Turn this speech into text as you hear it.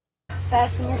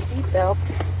Fasten your seatbelt.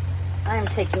 I am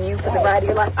taking you for the ride of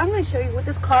your life. I'm going to show you what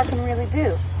this car can really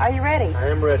do. Are you ready? I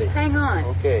am ready. Hang on.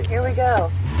 Okay. Here we go.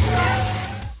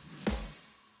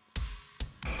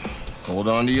 Hold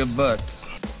on to your butts.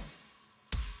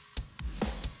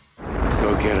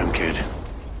 Go get him, kid.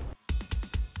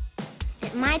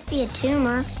 It might be a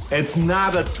tumor. It's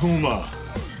not a tumor.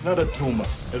 Not a tumor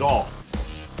at all.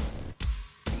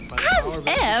 I'm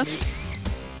F.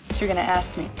 You're going to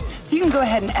ask me. So you can go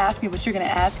ahead and ask me what you're going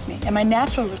to ask me. And my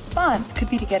natural response could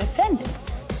be to get offended.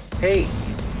 Hey,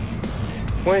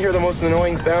 want to hear the most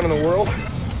annoying sound in the world?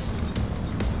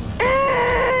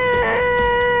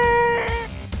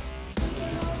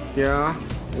 Yeah,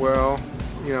 well,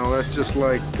 that's just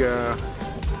like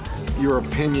your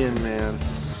opinion, man.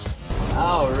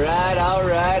 All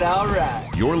right.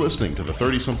 You're listening to the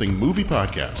 30-something movie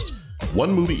podcast.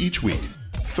 One movie each week,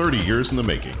 30 years in the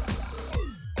making.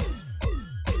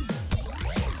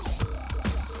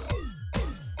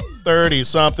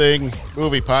 Thirty-something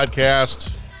movie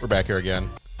podcast. We're back here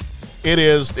again.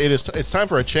 It's time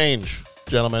for a change,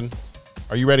 gentlemen.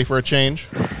 Are you ready for a change?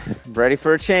 Ready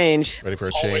for a change. Ready for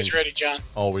a change. Always ready, John.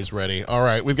 Always ready. All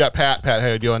right, we've got Pat. Pat, how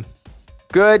you doing?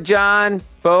 Good, John.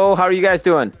 Bo, how are you guys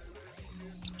doing?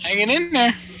 Hanging in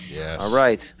there. Yes. All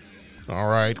right. All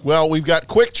right. Well, we've got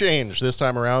quick change this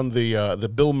time around.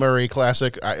 The Bill Murray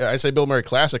classic. I say Bill Murray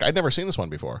classic. I'd never seen this one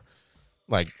before.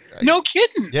 No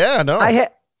kidding. Yeah, no.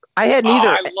 I had neither.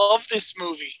 I love this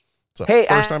movie. It's the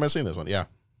first time I've seen this one. Yeah. I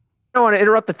don't want to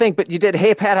interrupt the thing, but you did,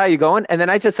 hey, Pat, how you going? And then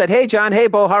I just said, hey, John, hey,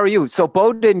 Bo, how are you? So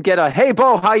Bo didn't get a, hey,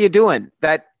 Bo, how you doing?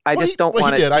 That I just don't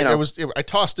want to. Did. I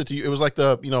tossed it to you. It was like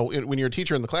when you're a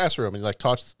teacher in the classroom and you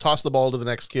toss the ball to the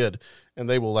next kid and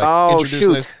they will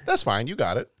introduce it. That's fine. You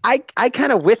got it. I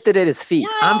kind of whiffed it at his feet.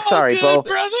 We're I'm sorry, good, Bo.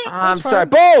 brother. I'm sorry.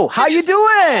 Bo, how you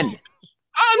doing?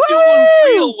 I'm doing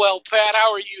real well, Pat.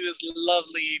 How are you this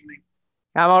lovely evening?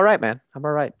 I'm all right, man. I'm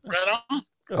all right. Right on.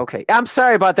 Okay. I'm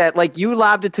sorry about that. Like you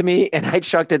lobbed it to me and I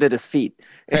chucked it at his feet.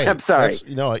 Hey, I'm sorry.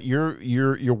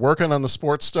 You're working on the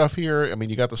sports stuff here. I mean,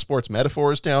 you got the sports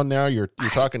metaphors down now. You're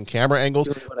talking camera angles.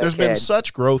 There's been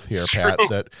such growth here, Pat,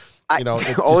 that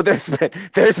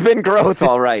there's been growth,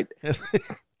 all right.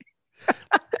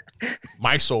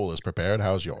 My soul is prepared.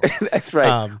 How's yours? That's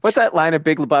right. What's that line of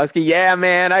Big Lebowski? Yeah,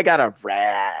 man, I got a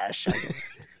rash.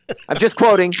 I'm just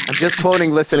quoting,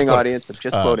 listening audience. I'm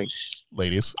just quoting.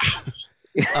 Ladies.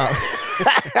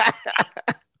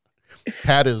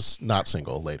 Pat is not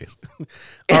single, ladies.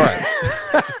 All right.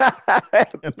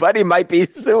 But he might be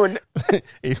soon.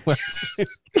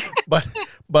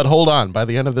 but hold on. By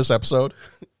the end of this episode,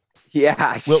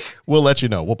 yeah, we'll let you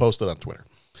know. We'll post it on Twitter.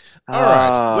 All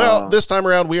right. Well, this time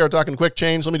around, we are talking quick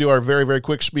change. Let me do our very, very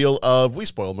quick spiel of we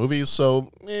spoil movies, so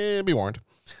be warned.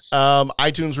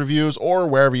 iTunes reviews or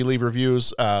wherever you leave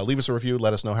reviews, leave us a review.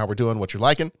 Let us know how we're doing, what you're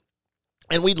liking.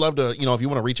 And we'd love to, if you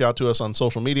want to reach out to us on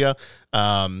social media.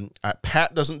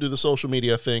 Pat doesn't do the social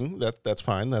media thing. That's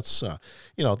fine. That's,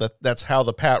 that's how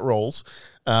the Pat rolls.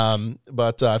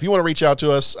 But if you want to reach out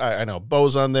to us, I know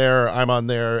Bo's on there. I'm on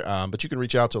there. But you can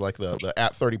reach out to like the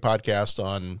 @30 podcast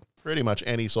on pretty much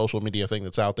any social media thing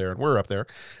that's out there, and we're up there.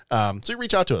 So you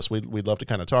reach out to us. We'd love to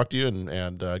kind of talk to you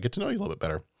and get to know you a little bit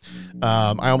better.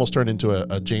 I almost turned into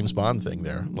a James Bond thing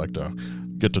there, like to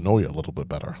get to know you a little bit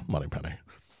better, Moneypenny.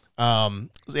 And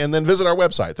then visit our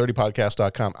website,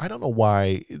 30podcast.com. I don't know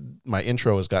why my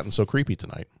intro has gotten so creepy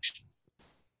tonight.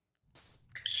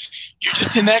 You're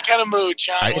just in that kind of mood,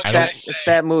 John. It's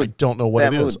that mood. I don't know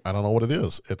what it is. I don't know what it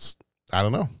is. I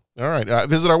don't know. All right.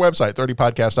 Visit our website,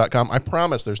 30podcast.com. I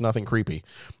promise there's nothing creepy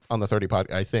on the 30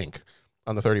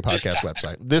 on the 30 podcast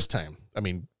website. This time. I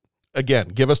mean, again,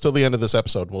 give us till the end of this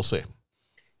episode. We'll see.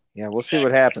 Yeah, we'll see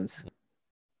what happens.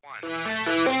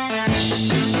 Here's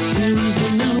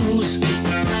the news.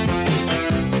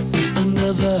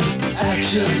 Another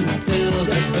action-filled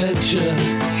adventure.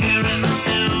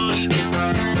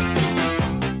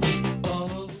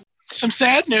 Some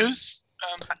sad news.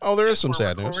 There is some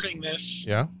sad news. Recording this.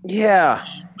 Yeah. Yeah.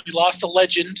 We lost a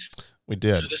legend. We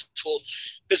did. This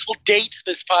will date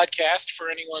this podcast for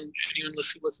anyone who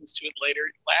listens to it later.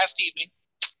 Last evening,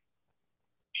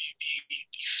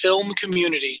 the film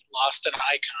community lost an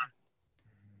icon.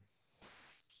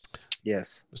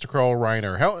 Yes. Mr. Carl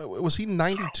Reiner. How was he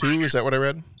 92? Is that what I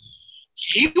read?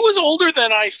 He was older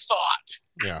than I thought.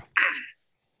 Yeah.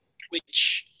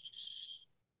 Which,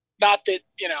 not that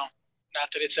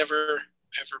it's ever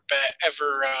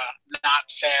not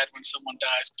sad when someone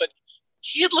dies, but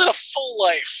he had led a full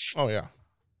life. Oh yeah.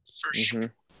 For sure. There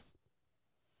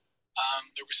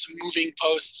were some moving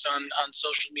posts on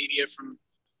social media from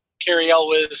Cary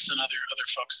Elwes and other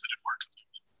folks that had worked with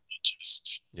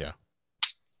him.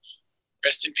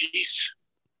 Rest in peace.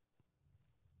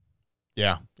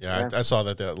 Yeah. I saw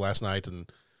that last night,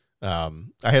 and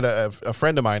I had a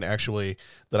friend of mine actually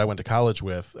that I went to college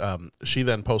with. She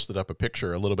then posted up a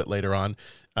picture a little bit later on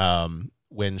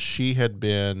when she had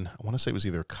been, I want to say it was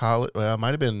either college, it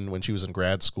might have been when she was in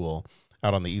grad school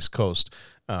out on the East Coast.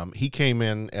 He came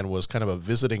in and was kind of a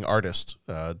visiting artist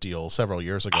deal several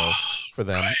years ago for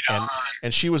them. Right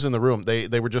and she was in the room.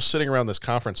 They were just sitting around this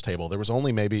conference table. There was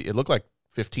only maybe, it looked like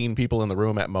 15 people in the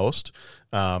room at most.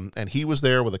 And he was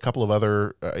there with a couple of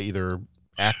other either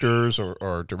actors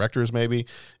or directors maybe.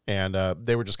 And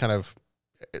they were just kind of,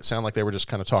 it sounded like they were just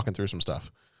kind of talking through some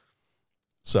stuff.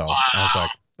 So I was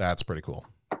like, that's pretty cool.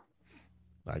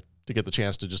 To get the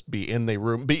chance to just be in a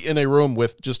room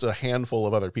with just a handful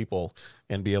of other people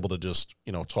and be able to just,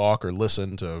 talk or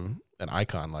listen to an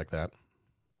icon like that.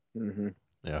 Mm-hmm.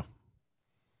 Yeah.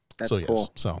 That's cool. Yes.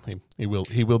 So he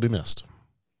will be missed.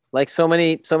 Like so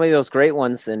many of those great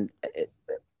ones, and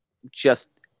just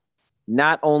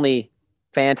not only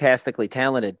fantastically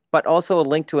talented, but also a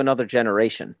link to another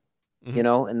generation,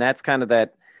 Mm-hmm. And that's kind of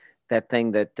that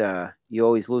thing that you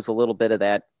always lose a little bit of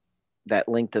that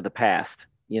link to the past.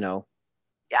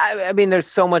 I mean, there's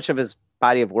so much of his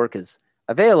body of work is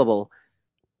available,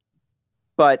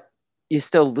 but you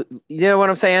still, you know what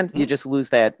I'm saying? Mm-hmm. You just lose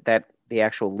the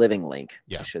actual living link,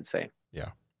 I should say. Yeah.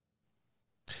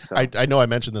 So. I know I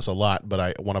mentioned this a lot,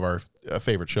 but one of our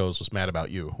favorite shows was Mad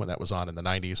About You when that was on in the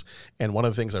 90s. And one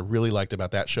of the things I really liked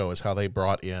about that show is how they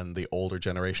brought in the older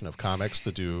generation of comics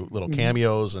to do little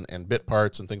cameos and bit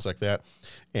parts and things like that.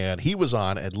 And he was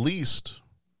on at least,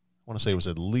 I want to say it was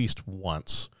at least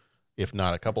once, if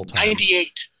not a couple times.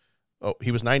 98. Oh,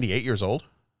 he was 98 years old?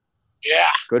 Yeah.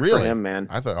 Good really? for him, man.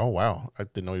 I thought, oh, wow. I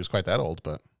didn't know he was quite that old,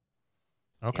 but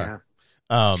okay. Yeah.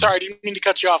 Sorry, I didn't mean to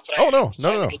cut you off, but no.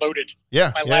 Loaded.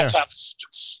 Yeah. My laptop's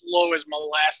slow as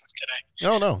molasses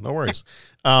today. No worries.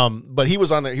 But he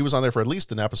was on there. He was on there for at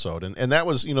least an episode, and that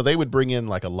was, they would bring in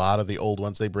like a lot of the old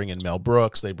ones. They bring in Mel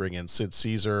Brooks. They bring in Sid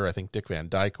Caesar. I think Dick Van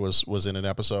Dyke was in an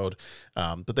episode.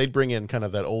 But they'd bring in kind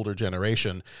of that older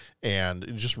generation, and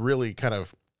it just really kind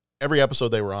of every episode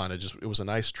they were on, it was a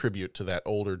nice tribute to that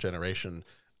older generation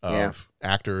of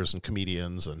actors and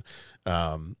comedians. And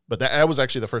but that was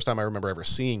actually the first time I remember ever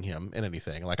seeing him in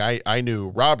anything. Like I knew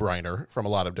Rob Reiner from a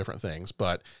lot of different things,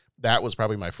 but that was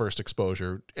probably my first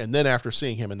exposure. And then after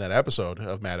seeing him in that episode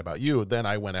of Mad About You, then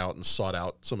I went out and sought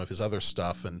out some of his other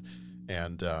stuff and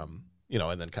then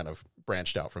kind of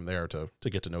branched out from there to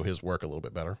get to know his work a little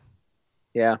bit better.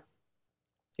 Yeah.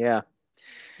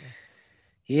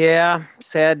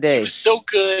 Sad day. He was so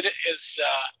good as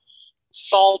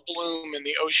Saul Bloom in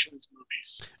the Ocean's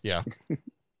movies. Yeah.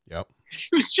 Yep. He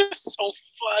was just so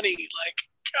funny. Like,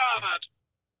 God.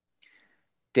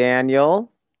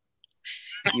 Daniel,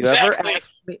 you Exactly. ever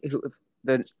ask me,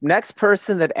 the next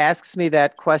person that asks me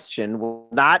that question will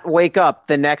not wake up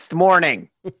the next morning.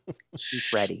 He's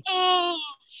ready. Oh,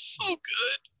 so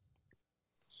good.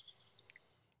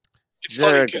 It's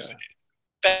funny because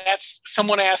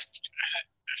somebody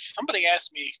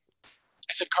asked me,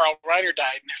 I said, Carl Reiner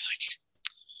died. And they're like,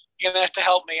 you're going to have to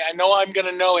help me. I know I'm going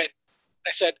to know it.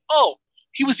 I said, oh,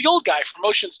 he was the old guy from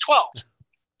Ocean's 12.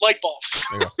 Light bulbs.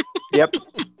 Yep.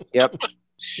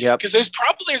 Because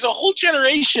there's a whole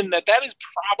generation that is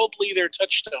probably their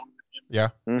touchstone with him. Yeah.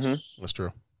 Mm-hmm. That's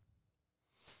true.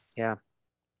 Yeah.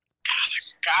 God,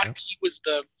 I forgot he was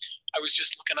I was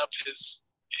just looking up his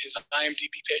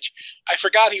IMDb page. I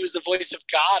forgot he was the voice of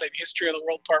God in History of the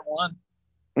World Part 1.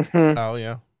 Mm-hmm. Oh,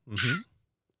 yeah. Mm-hmm.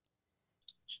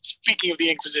 Speaking of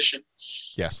the Inquisition.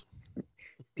 Yes.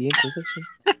 The Inquisition?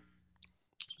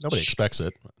 Nobody expects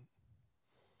it.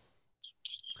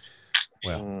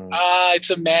 Well. It's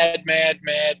a mad, mad,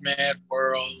 mad, mad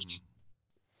world.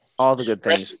 All the good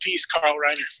things. Rest in peace, Carl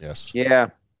Reiner. Yes.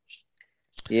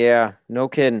 Yeah. No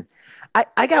kidding.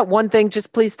 I got one thing.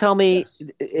 Just please tell me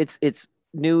it's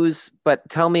news, but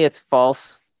tell me it's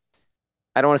false.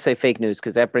 I don't want to say fake news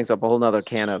because that brings up a whole nother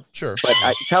can of. Sure. But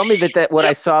tell me that what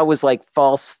I saw was like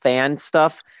false fan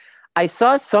stuff. I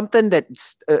saw something that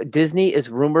Disney is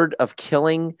rumored of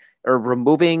killing or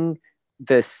removing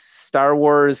the Star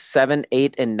Wars 7,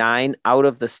 8, and 9 out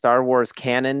of the Star Wars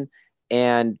canon,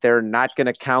 and they're not going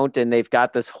to count. And they've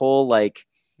got this whole like.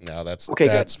 No, that's okay.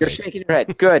 That's good. You're fake. shaking your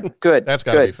head. Good. That's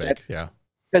got to be fake. Yeah.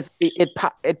 Because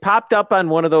it popped up on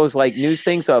one of those like news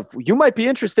things of you might be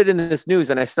interested in this news,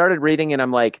 and I started reading, and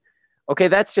I'm like, okay,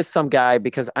 that's just some guy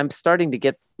because I'm starting to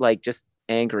get like just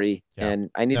angry,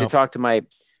 and I need to talk to my.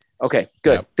 Okay,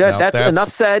 good. Yeah, that's enough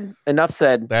said. Enough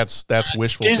said. That's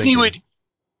wishful Disney thinking.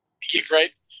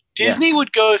 Disney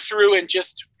would go through and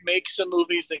just make some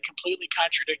movies that completely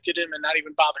contradicted him and not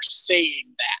even bother saying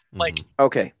that. Like,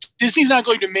 Okay. Disney's not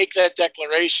going to make that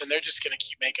declaration. They're just going to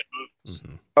keep making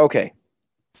movies. Okay.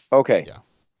 Yeah.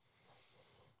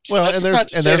 So Well, that's and there's- not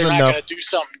to and say there's they're not enough- going to do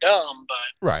something dumb,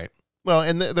 but Right. Well,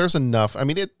 and there's enough. I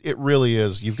mean, it really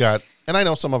is. You've got, and I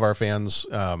know some of our fans,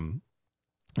 and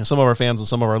some of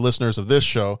our listeners of this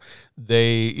show,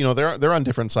 they, they're on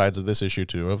different sides of this issue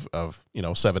too, of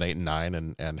 7, 8, and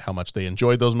 9, and how much they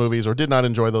enjoyed those movies or did not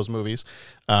enjoy those movies.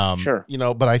 Sure.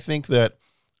 But I think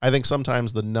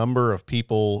sometimes the number of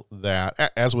people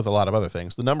that, as with a lot of other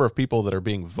things, the number of people that are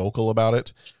being vocal about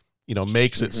it,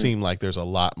 makes it seem like there's a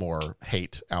lot more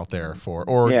hate out there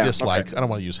or dislike. Okay. I don't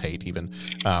want to use hate even.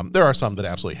 There are some that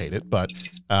absolutely hate it, but,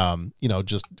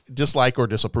 just dislike or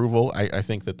disapproval. I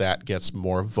think that gets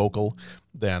more vocal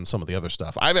than some of the other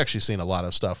stuff. I've actually seen a lot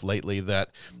of stuff lately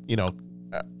that,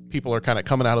 people are kind of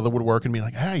coming out of the woodwork and be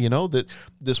like, hey, that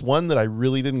this one that I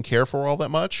really didn't care for all that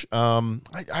much. I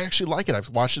actually like it. I've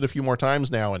watched it a few more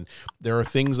times now, and there are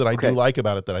things that I do like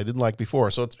about it that I didn't like before.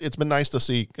 So it's been nice to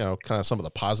see, kind of some of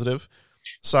the positive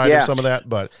side of some of that.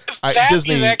 But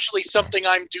Disney is actually something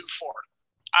I'm due for.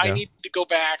 I need to go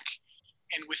back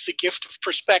and, with the gift of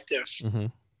perspective,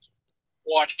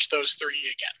 watch those 3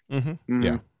 again.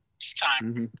 Yeah, it's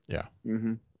time. Yeah.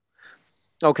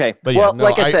 Okay. But well,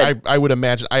 like I said, I would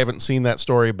imagine, I haven't seen that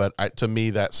story, but to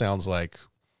me, that sounds like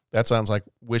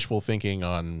wishful thinking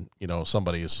on,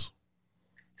 somebody's.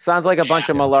 Sounds like a bunch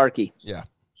of malarkey. Yeah.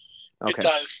 Okay.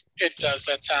 It does.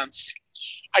 That sounds.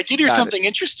 I did hear something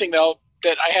interesting though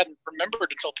that I hadn't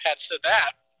remembered until Pat said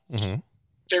that. Mm-hmm.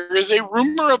 There is a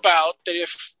rumor about that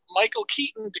if Michael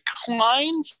Keaton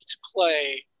declines to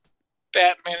play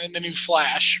Batman in the new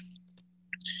Flash,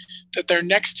 that their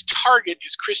next target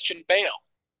is Christian Bale.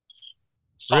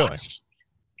 Thoughts?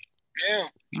 Really?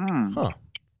 Yeah. Huh.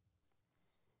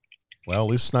 Well, at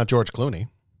least it's not George Clooney.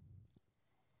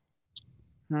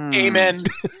 Amen.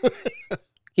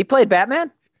 He played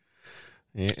Batman?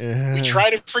 Yeah. We try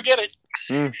to forget it.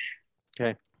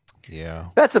 Okay. Yeah.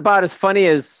 That's about as funny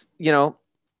as, No,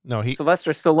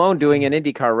 Sylvester Stallone doing an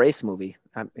IndyCar race movie.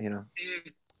 No,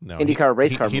 IndyCar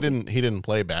race car he movie. He didn't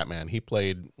play Batman. He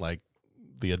played like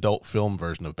the adult film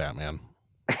version of Batman.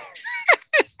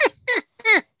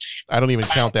 I don't even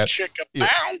count that.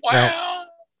 Now,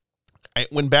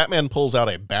 when Batman pulls out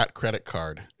a Bat credit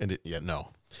card, and no.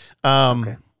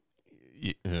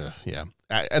 Yeah.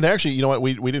 And actually, you know what?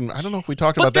 We didn't. I don't know if we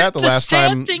talked about that the last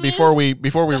time before we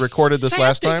recorded this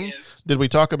last time. Did we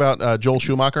talk about Joel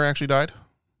Schumacher actually died?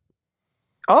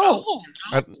 Oh,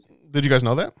 no. Did you guys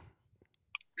know that?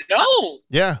 No.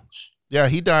 Yeah,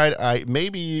 he died.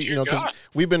 Because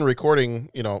we've been recording,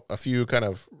 a few kind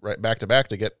of right back to back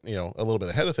to get, a little bit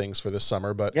ahead of things for this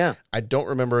summer. But I don't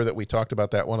remember that we talked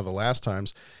about that one of the last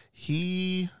times.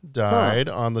 He died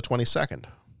on the 22nd.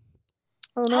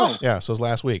 Oh no. Yeah, so it was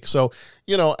last week. So,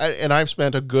 and I've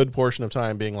spent a good portion of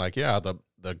time being like, the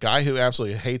guy who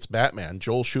absolutely hates Batman,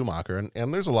 Joel Schumacher,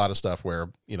 and there's a lot of stuff where,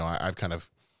 I've kind of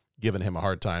given him a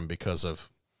hard time because of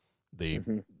the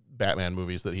Batman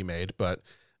movies that he made. But,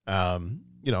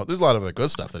 there's a lot of the good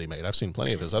stuff that he made. I've seen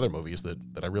plenty of his other movies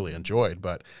that I really enjoyed.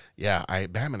 But, yeah,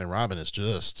 Batman and Robin is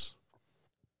just,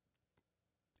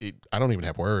 I don't even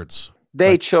have words.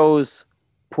 They chose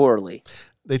poorly.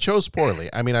 They chose poorly.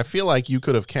 I mean, I feel like you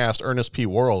could have cast Ernest P.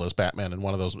 Worrell as Batman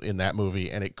in that movie,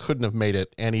 and it couldn't have made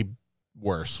it any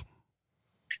worse.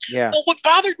 Yeah. Well, what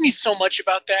bothered me so much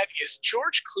about that is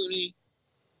George Clooney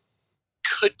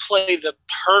could play the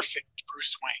perfect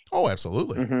Bruce Wayne. Oh,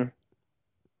 absolutely. Mm-hmm.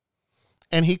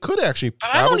 And he could actually. But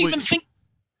I don't even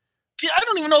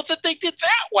know that they did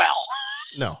that well.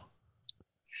 No.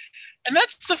 And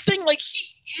that's the thing. Like,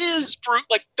 he is Bruce.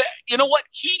 Like that. You know what?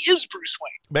 He is Bruce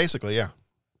Wayne. Basically, yeah.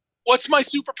 What's my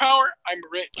superpower? I'm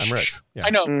rich. Yeah. I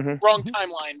know, wrong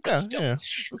timeline, but still.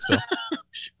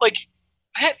 Like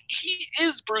that, he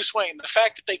is Bruce Wayne. The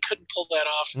fact that they couldn't pull that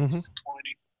off is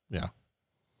disappointing. Yeah.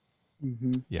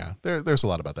 Yeah, there's a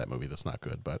lot about that movie that's not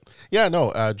good, but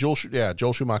Joel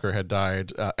Schumacher had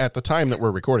died at the time that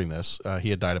we're recording this.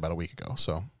 He had died about a week ago.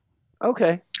 So.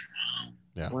 Okay.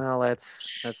 Yeah. Well,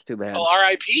 that's too bad. Well,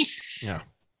 R.I.P. Yeah.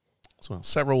 So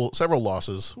several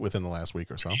losses within the last week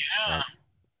or so. Yeah. Right?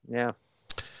 Yeah.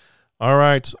 All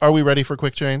right. Are we ready for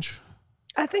quick change?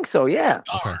 I think so. Yeah.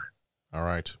 Okay. All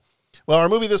right. Well, our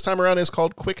movie this time around is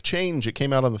called Quick Change. It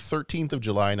came out on the 13th of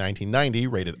July, 1990,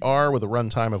 rated R, with a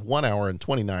runtime of 1 hour and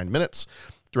 29 minutes,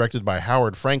 directed by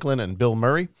Howard Franklin and Bill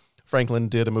Murray. Franklin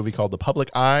did a movie called The Public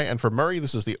Eye, and for Murray,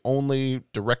 this is the only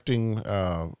directing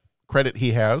credit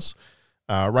he has.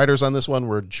 Writers on this one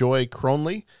were Joy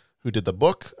Cronley, who did the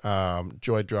book.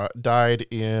 Joy died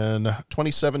in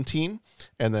 2017,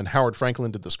 and then Howard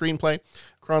Franklin did the screenplay.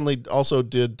 Cronley also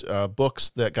did books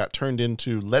that got turned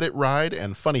into Let It Ride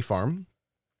and Funny Farm.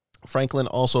 Franklin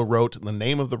also wrote The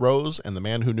Name of the Rose and The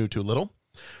Man Who Knew Too Little.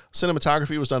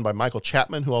 Cinematography was done by Michael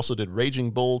Chapman, who also did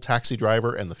Raging Bull, Taxi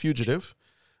Driver, and The Fugitive.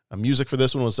 Music for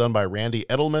this one was done by Randy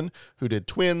Edelman, who did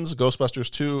Twins, Ghostbusters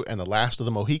 2, and The Last of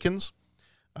the Mohicans.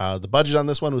 The budget on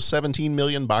this one was $17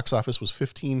 million. Box office was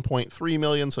 $15.3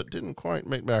 million, so it didn't quite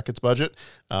make back its budget.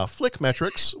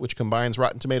 Flickmetrics, which combines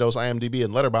Rotten Tomatoes, IMDb,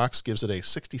 and Letterboxd, gives it a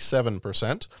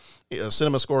 67%.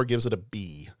 CinemaScore gives it a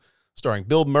B. Starring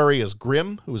Bill Murray as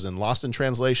Grimm, who was in Lost in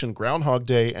Translation, Groundhog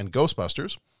Day, and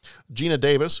Ghostbusters. Gina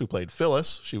Davis, who played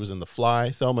Phyllis. She was in The Fly,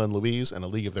 Thelma and Louise, and A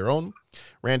League of Their Own.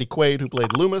 Randy Quaid, who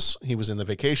played Loomis. He was in the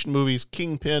Vacation movies,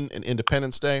 Kingpin, and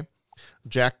Independence Day.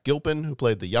 Jack Gilpin, who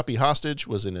played the yuppie hostage,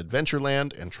 was in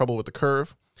Adventureland and Trouble with the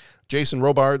Curve. Jason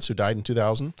Robards, who died in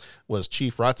 2000, was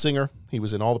Chief Ratzinger. He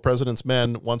was in All the President's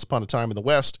Men, Once Upon a Time in the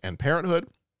West, and Parenthood.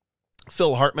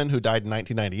 Phil Hartman, who died in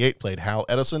 1998, played Hal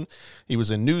Edison. He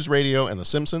was in News Radio and The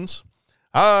Simpsons.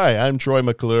 Hi, I'm Troy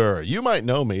McClure. You might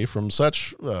know me from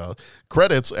such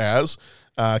credits as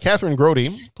Catherine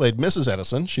Grody played Mrs.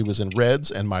 Edison. She was in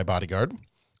Reds and My Bodyguard.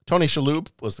 Tony Shalhoub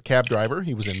was the cab driver.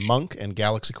 He was in Monk and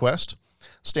Galaxy Quest.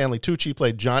 Stanley Tucci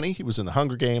played Johnny. He was in The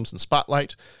Hunger Games and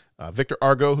Spotlight. Victor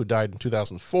Argo, who died in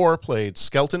 2004, played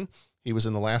Skelton. He was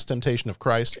in The Last Temptation of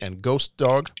Christ and Ghost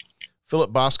Dog.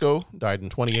 Philip Bosco died in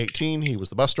 2018. He was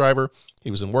the bus driver.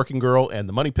 He was in Working Girl and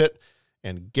The Money Pit.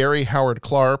 And Gary Howard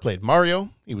Clark played Mario.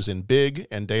 He was in Big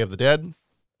and Day of the Dead.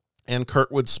 And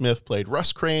Kurtwood Smith played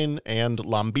Russ Crane and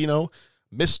Lombino.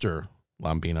 Mr.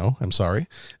 Lombino, I'm sorry.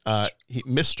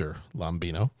 Mr.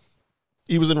 Lombino.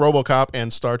 He was in RoboCop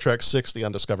and Star Trek VI, The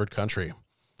Undiscovered Country.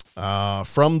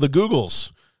 From the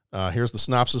Googles, here's the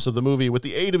synopsis of the movie. With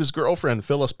the aid of his girlfriend,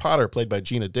 Phyllis Potter, played by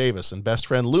Gina Davis, and best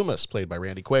friend Loomis, played by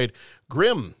Randy Quaid,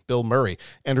 Grimm, Bill Murray,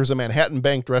 enters a Manhattan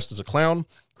bank dressed as a clown,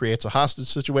 creates a hostage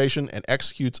situation, and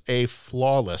executes a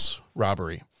flawless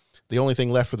robbery. The only thing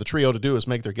left for the trio to do is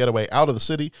make their getaway out of the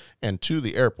city and to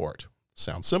the airport.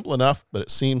 Sounds simple enough, but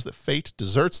it seems that fate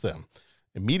deserts them.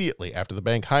 Immediately after the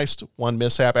bank heist, one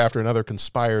mishap after another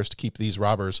conspires to keep these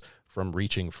robbers from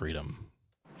reaching freedom.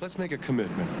 Let's make a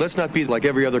commitment. Let's not be like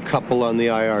every other couple on the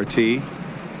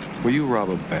IRT. Will you rob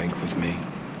a bank with me?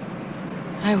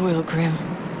 I will, Grimm.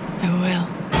 I will.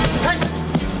 Hey!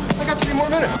 I got 3 more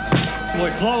minutes.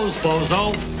 We're closed,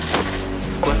 bozo.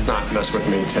 Let's not mess with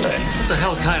me today. What the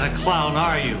hell kind of clown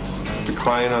are you? The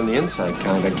crying on the inside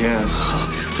kind, I guess.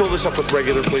 Fill this up with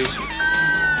regular, please.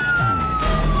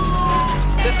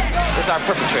 This is our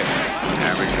perpetrator.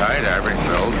 Average height, average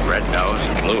build, red nose,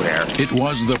 blue hair. It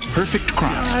was the perfect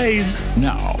crime.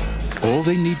 Now, all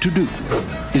they need to do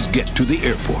is get to the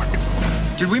airport.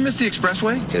 Did we miss the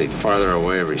expressway? Getting farther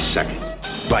away every second.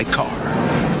 By car.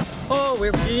 Oh,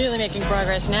 we're really making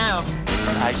progress now.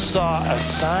 I saw a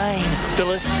sign,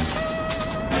 Phyllis.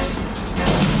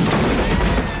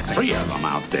 3 of them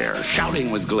out there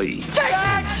shouting with glee.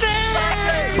 Taxi!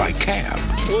 By cab.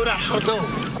 Burak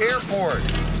Hudud. Airport.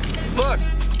 Look.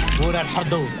 Burak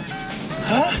Hudud.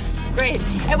 Huh? Great.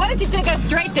 And why don't you take us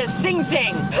straight to Sing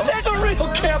Sing? There's a real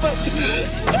cab.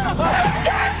 Stop!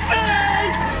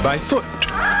 Taxi! By foot.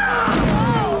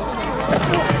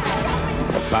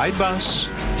 By bus.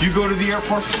 You go to the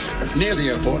airport? Near the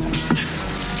airport.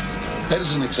 That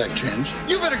is an exact change.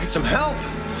 You better get some help.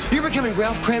 You're becoming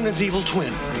Ralph Cramden's evil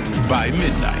twin. By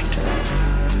midnight.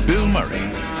 Bill Murray.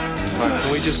 All right,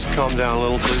 can we just calm down a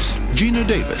little, please? Gina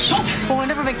Davis. Oh, we'll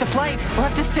never make the flight. We'll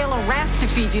have to sail a raft to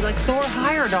Fiji like Thor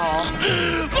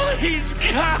Heyerdahl. Please,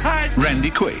 God. Randy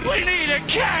Quaid. We need a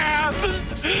cab.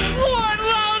 One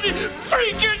loud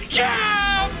freaking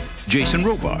cab. Jason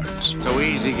Robards. So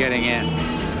easy getting in.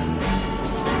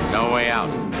 No way out.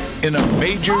 In a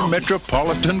major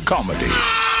metropolitan comedy.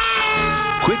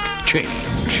 Quick Change.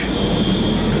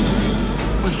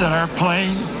 Was that our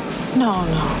plane? No.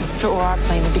 If it were our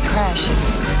plane, it'd be crashing.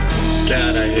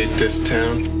 God, I hate this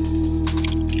town.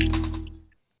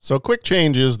 So Quick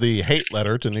Change is the hate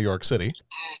letter to New York City.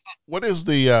 What is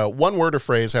the one word or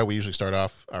phrase, how we usually start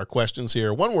off our questions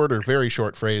here, one word or very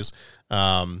short phrase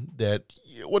that,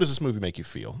 what does this movie make you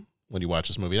feel when you watch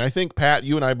this movie? And I think, Pat,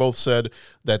 you and I both said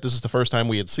that this is the first time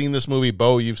we had seen this movie.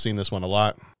 Bo, you've seen this one a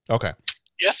lot. Okay.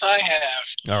 Yes, I have.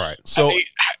 All right. So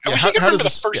I wish I could remember the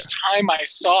first time I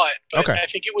saw it, but okay. I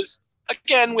think it was,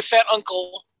 again, with that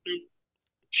uncle who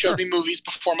showed me movies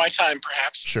before my time,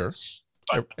 perhaps. Sure.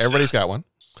 But, everybody's got one.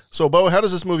 So, Bo, how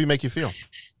does this movie make you feel?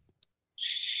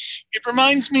 It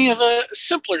reminds me of a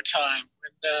simpler time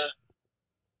when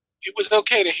it was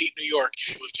okay to hate New York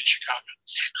if you lived in Chicago.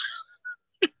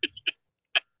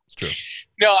 It's true.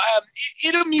 No,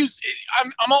 it amused.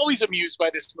 I'm always amused by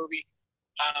this movie.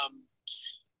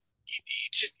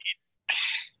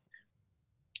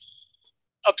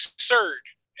 Absurd.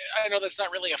 I know that's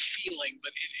not really a feeling, but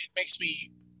it makes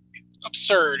me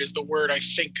absurd is the word I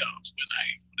think of when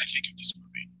I think of this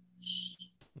movie.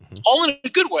 Mm-hmm. All in a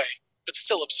good way, but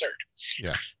still absurd.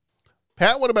 Yeah.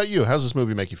 Pat, what about you? How's this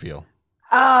movie make you feel?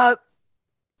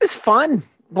 It's fun.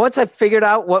 Once I figured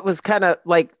out what was kind of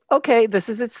like, okay, this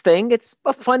is its thing. It's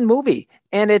a fun movie,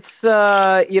 and it's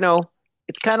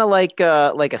it's kind of like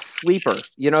a sleeper.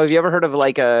 Have you ever heard of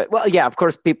well, yeah, of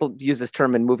course people use this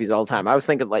term in movies all the time. I was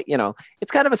thinking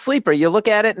it's kind of a sleeper. You look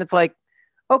at it and it's like,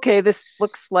 okay, this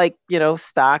looks like,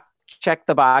 stock, check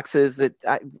the boxes.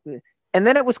 And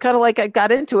then it was kind of like I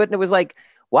got into it and it was like,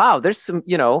 wow, there's some,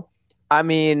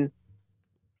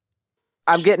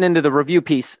 I'm getting into the review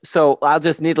piece. So I'll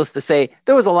just needless to say,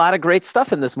 there was a lot of great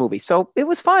stuff in this movie. So it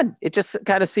was fun. It just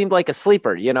kind of seemed like a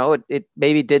sleeper, it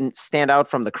maybe didn't stand out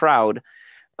from the crowd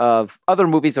of other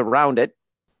movies around it.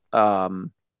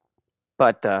 But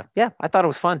yeah, I thought it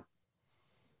was fun.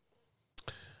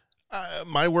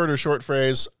 My word or short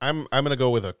phrase, I'm going to go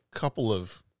with a couple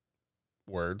of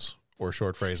words or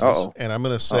short phrases. Uh-oh. And I'm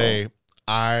going to say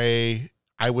I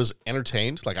was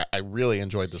entertained. Like I really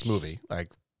enjoyed this movie. Like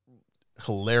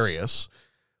hilarious.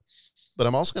 But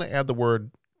I'm also going to add the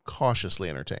word cautiously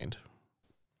entertained.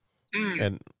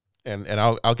 And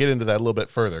I'll get into that a little bit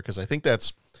further because I think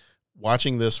that's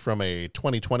watching this from a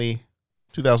 2020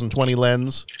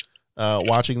 lens.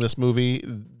 Watching this movie,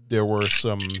 there were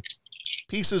some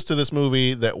pieces to this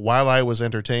movie that while I was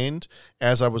entertained,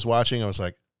 as I was watching, I was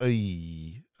like,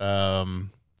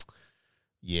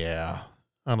 yeah,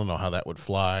 I don't know how that would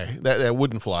fly. That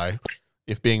wouldn't fly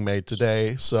if being made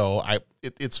today. So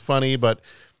it's funny,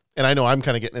 and I know I'm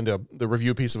kind of getting into the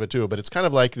review piece of it too, but it's kind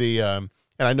of like and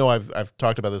I know I've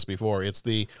talked about this before. It's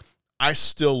I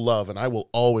still love, and I will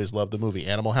always love the movie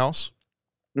Animal House.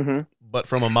 Mm-hmm. But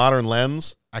from a modern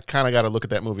lens, I kind of got to look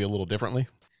at that movie a little differently.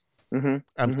 Mm-hmm.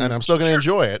 And I'm still going to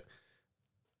enjoy it.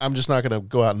 I'm just not going to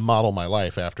go out and model my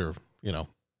life after,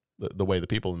 the way the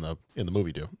people in the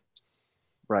movie do.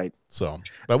 Right. So,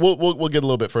 but we'll get a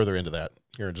little bit further into that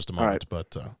here in just a moment. Right.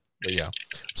 But yeah.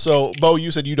 So, Bo,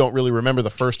 you said you don't really remember the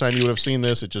first time you would have seen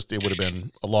this. It would have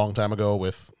been a long time ago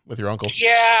with your uncle.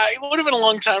 Yeah, it would have been a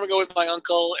long time ago with my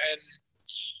uncle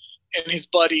and his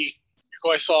buddy,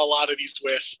 who I saw a lot of these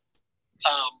with.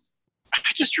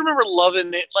 I just remember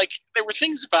loving it. Like there were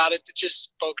things about it that just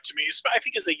spoke to me. I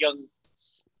think as a young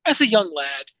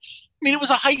lad. I mean, it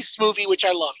was a heist movie, which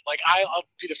I loved. Like I'll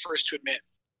be the first to admit,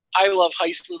 I love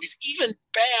heist movies, even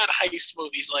bad heist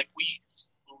movies. Like we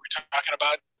were talking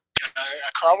about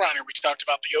Carl Reiner. We talked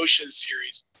about the Ocean's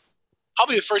series. I'll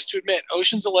be the first to admit,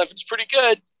 Ocean's 11's pretty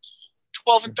good.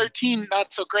 12 and 13,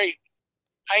 not so great.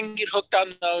 I can get hooked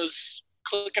on those.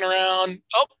 Clicking around.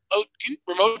 Oh,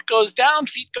 remote goes down,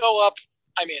 feet go up.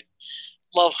 I'm in.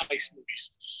 Love heist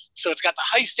movies. So it's got the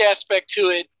heist aspect to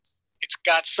it. It's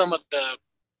got some of the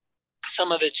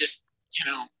just,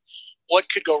 what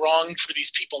could go wrong for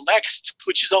these people next,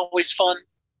 which is always fun.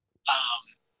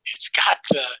 It's got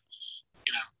the,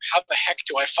 how the heck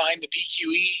do I find the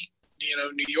BQE,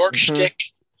 New York shtick.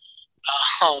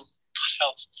 What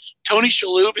else? Tony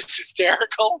Shalhoub is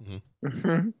hysterical.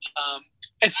 Mm-hmm.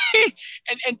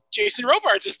 And Jason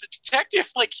Robards is the detective.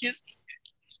 Like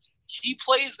he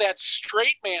plays that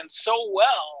straight man so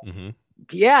well. Mm-hmm.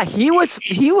 Yeah, he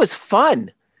was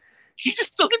fun. He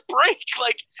just doesn't break.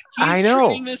 Like he's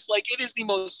treating this like it is the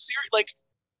most serious. Like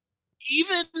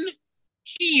even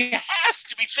he has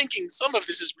to be thinking some of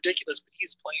this is ridiculous, but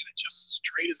he's playing it just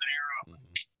straight as an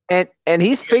arrow. And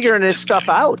he's figuring his stuff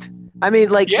out. I mean,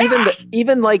 like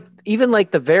even like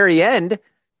the very end,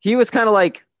 he was kind of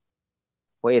like,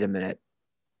 wait a minute.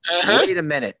 Wait a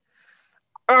minute.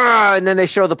 And then they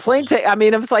show the plane take. I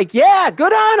mean, it was like, yeah,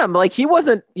 good on him. Like he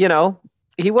wasn't, he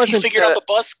figured out the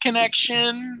bus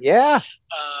connection. Yeah.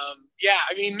 Yeah.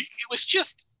 I mean, it was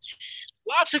just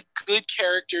lots of good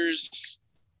characters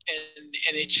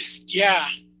and it just, yeah,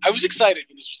 I was excited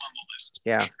when this was on the list.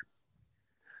 Yeah.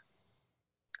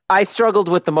 I struggled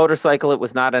with the motorcycle. It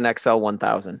was not an XL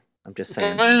 1000. I'm just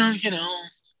saying. Well,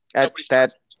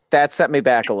 that set me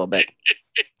back a little bit.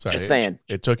 Sorry, just saying.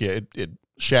 It took you. It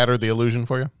shattered the illusion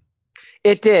for you.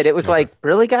 It did. It was like,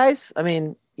 really, guys? I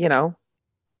mean,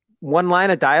 one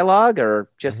line of dialogue, or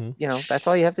just that's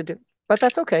all you have to do. But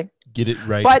that's okay. Get it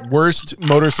right. But, worst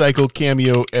motorcycle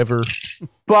cameo ever.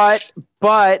 But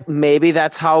maybe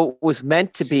that's how it was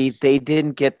meant to be. They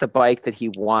didn't get the bike that he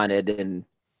wanted, and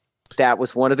That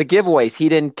was one of the giveaways. He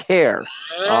didn't care.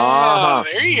 Oh,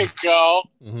 there you go.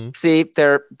 Mm-hmm. See,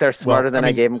 they're smarter than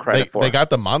I gave them credit for. They got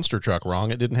the monster truck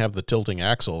wrong. It didn't have the tilting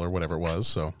axle or whatever it was.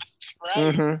 So that's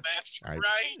right. Mm-hmm. That's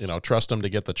right. Trust them to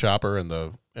get the chopper and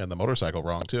the motorcycle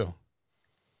wrong too.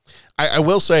 I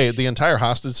will say the entire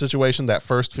hostage situation, that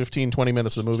first 15, 20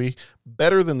 minutes of the movie,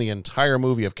 better than the entire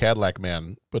movie of Cadillac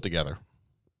Man put together.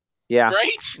 Yeah.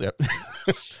 Right? Yep.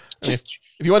 If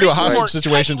you want to do a hostage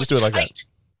situation, just do it like that.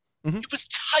 Mm-hmm. It was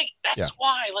tight. That's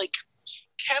why. Like,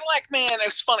 Cadillac Man, it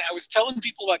was funny. I was telling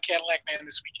people about Cadillac Man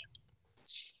this weekend.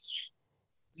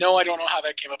 No, I don't know how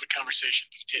that came up in conversation,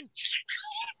 but it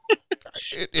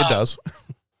did. It does.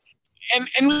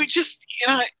 And we just,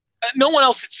 no one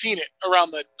else had seen it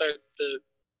around the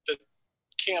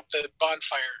camp, the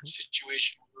bonfire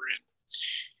situation we were in.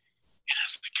 And I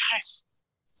was like, guys,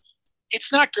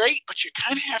 it's not great, but you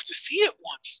kind of have to see it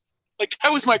once. Like,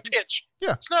 that was my pitch.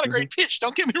 Yeah. It's not a great pitch.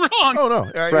 Don't get me wrong. Oh,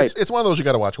 no. Right. It's one of those you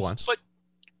got to watch once. But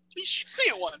you should see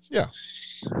it once. Yeah.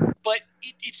 But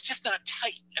it's just not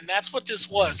tight. And that's what this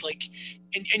was. Like,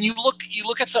 and you look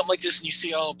at something like this and you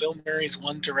see, oh, Bill Murray's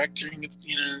one directing,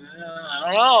 I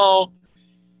don't know.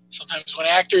 Sometimes when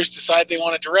actors decide they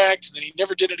want to direct and then he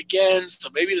never did it again, so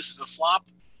maybe this is a flop.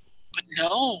 But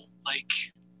no, like,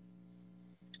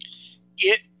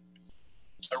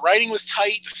 the writing was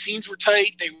tight, the scenes were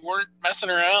tight, they weren't messing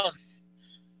around.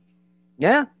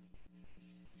 Yeah.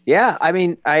 Yeah, I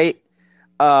mean,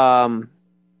 I'm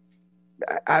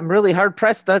really hard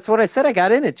pressed. That's what I said. I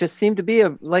got in. It just seemed to be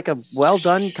a well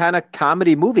done kind of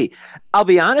comedy movie. I'll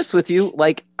be honest with you.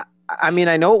 Like, I mean,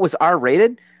 I know it was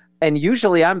R-rated, and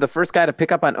usually I'm the first guy to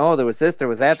pick up on, oh, there was this, there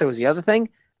was that, there was the other thing.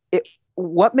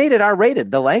 What made it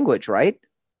R-rated? The language, right?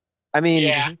 I mean,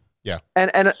 yeah.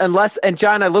 And unless, and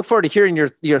John, I look forward to hearing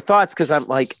your thoughts, because I'm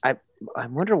like, I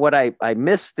wonder what I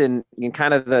missed in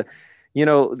kind of the,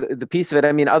 the piece of it.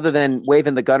 I mean, other than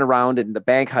waving the gun around and the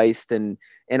bank heist and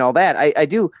all that, I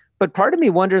do. But part of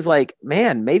me wonders, like,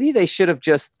 man, maybe they should have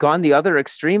just gone the other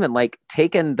extreme and like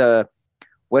taken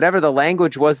whatever the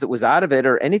language was that was out of it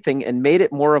or anything and made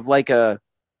it more of like a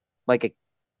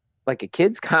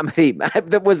kid's comedy.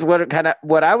 That was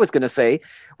what I was going to say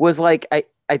was like,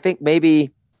 I think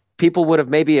maybe people would have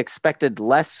maybe expected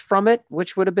less from it,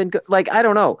 which would have been good. Like, I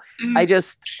don't know. I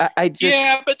just,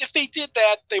 yeah, but if they did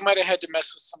that, they might have had to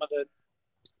mess with some of the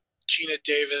Gina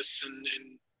Davis and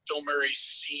Bill Murray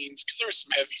scenes, because there was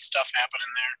some heavy stuff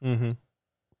happening there.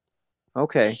 Mm-hmm.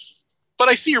 Okay. But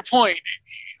I see your point.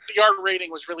 The R rating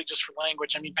was really just for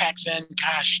language. I mean, back then,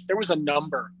 gosh, there was a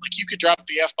number. Like, you could drop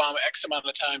the F-bomb X amount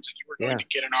of times and you were going to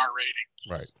get an R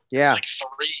rating. Right. Yeah. It was like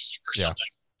 3 or something.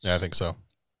 Yeah, I think so.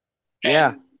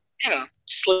 And, you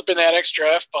slip in that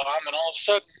extra F-bomb and all of a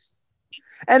sudden.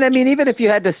 And I mean, even if you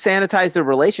had to sanitize the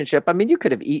relationship, I mean, you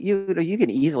could have you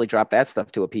can easily drop that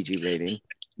stuff to a PG rating,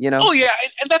 Oh yeah,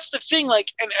 and that's the thing.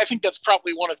 Like, and I think that's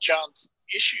probably one of John's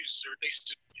issues, or at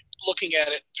least looking at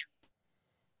it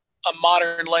through a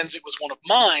modern lens. It was one of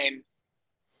mine.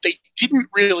 They didn't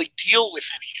really deal with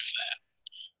any of that.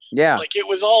 Yeah, like it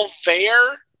was all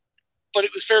there, but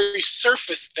it was very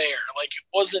surface there. Like it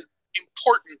wasn't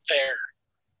important there.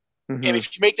 Mm-hmm. And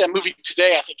if you make that movie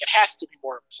today, I think it has to be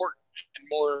more important and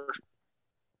more.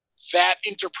 That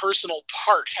interpersonal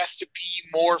part has to be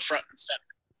more front and center.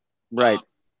 Right.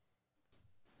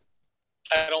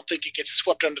 I don't think it gets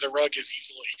swept under the rug as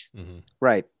easily. Mm-hmm.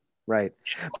 Right. In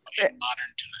modern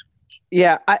time.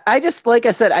 Yeah, I just, like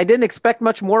I said, I didn't expect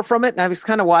much more from it, and I was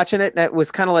kind of watching it, and it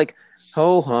was kind of like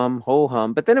ho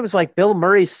hum. But then it was like Bill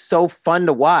Murray's so fun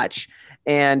to watch,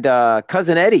 and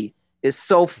Cousin Eddie is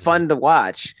so fun to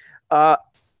watch. I'll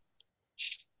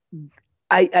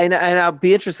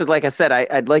be interested. Like I said,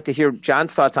 I'd like to hear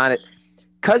John's thoughts on it.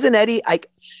 Cousin Eddie, I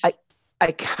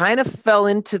kind of fell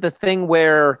into the thing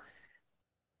where,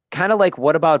 kind of like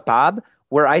What About Bob,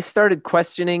 where I started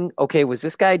questioning, okay, was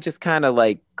this guy just kind of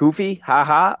like goofy,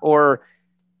 haha, or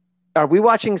are we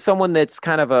watching someone that's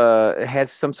kind of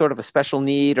has some sort of a special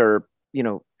need, or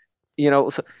so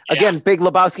again, Big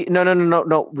Lebowski.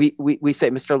 No. We say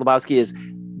Mr. Lebowski is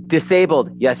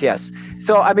disabled. Yes.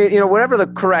 So I mean, whatever the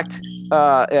correct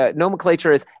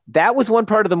nomenclature is, that was one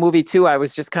part of the movie too. I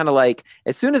was just kind of like,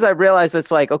 as soon as I realized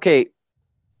it's like, okay,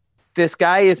 this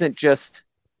guy isn't just,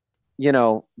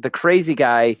 the crazy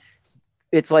guy.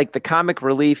 It's like the comic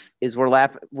relief is we're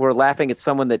laughing at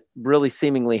someone that really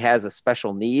seemingly has a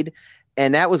special need.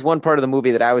 And that was one part of the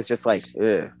movie that I was just like,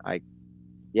 I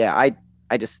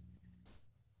just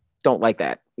don't like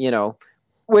that,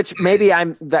 which maybe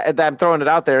I'm throwing it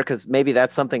out there, 'cause maybe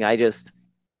that's something I just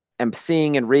am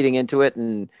seeing and reading into it,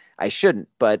 and I shouldn't,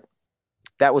 but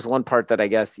that was one part that I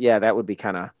guess, that would be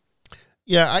kind of.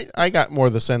 Yeah, I got more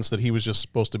the sense that he was just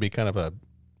supposed to be kind of a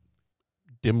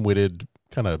dim-witted,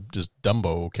 kind of just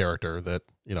Dumbo character that,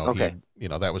 Okay.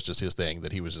 that was just his thing,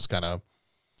 that he was just kind of,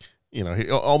 he,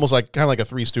 almost like kind of like a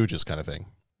Three Stooges kind of thing.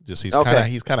 Just he's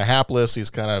kind of hapless. He's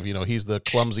kind of, he's the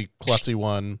clumsy, klutzy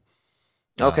one.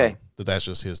 Okay. That's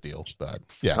just his deal. But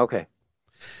yeah. Okay.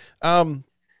 Well,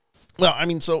 I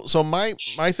mean, so my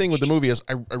thing with the movie is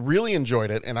I really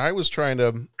enjoyed it, and I was trying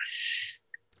to,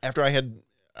 after I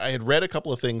had read a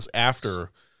couple of things after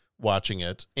watching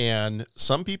it, and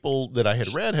some people that I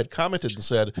had read had commented and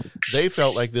said they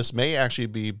felt like this may actually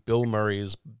be Bill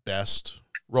Murray's best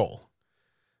role.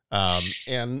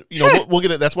 And we'll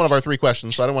get it. That's one of our 3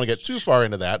 questions, so I don't want to get too far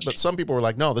into that. But some people were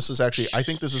like, no, I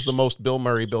think this is the most Bill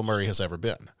Murray has ever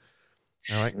been.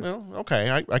 And I'm like, well,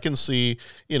 okay, I can see,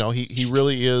 he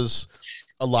really is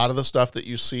a lot of the stuff that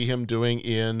you see him doing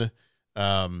in,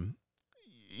 in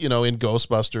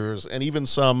Ghostbusters, and even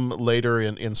some later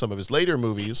in some of his later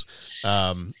movies.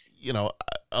 A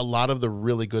lot of the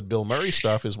really good Bill Murray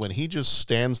stuff is when he just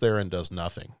stands there and does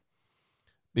nothing.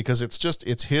 Because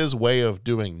it's his way of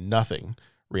doing nothing,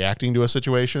 reacting to a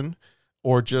situation,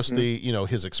 or just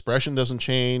his expression doesn't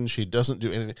change. He doesn't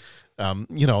do anything.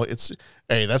 It's,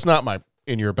 hey, that's not my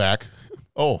in your back.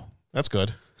 Oh, that's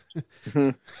good.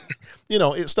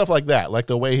 It's stuff like that. Like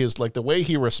the way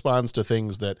he responds to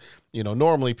things that,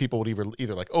 normally people would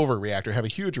either like overreact or have a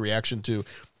huge reaction to.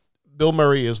 Bill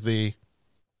Murray is the,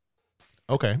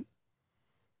 okay.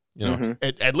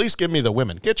 At least give me the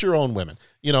women. Get your own women.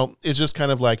 It's just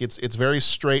kind of like it's very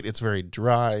straight. It's very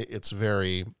dry. It's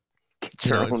very get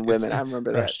your own women. I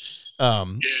remember that.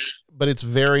 But it's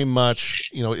very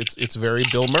much it's very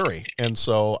Bill Murray. And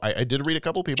so I did read a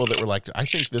couple people that were like, I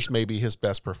think this may be his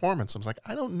best performance. I was like,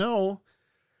 I don't know.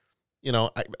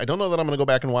 I don't know that I'm going to go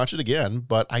back and watch it again,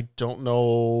 but I don't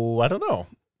know.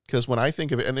 Because when I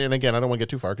think of it, and again, I don't want to get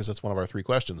too far because that's one of our 3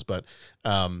 questions, but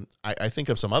I think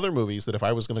of some other movies that if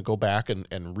I was going to go back and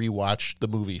rewatch the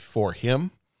movie for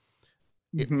him,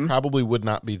 it probably would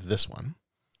not be this one.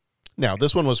 Now,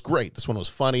 this one was great. This one was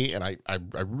funny, and I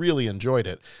really enjoyed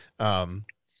it. And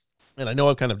I know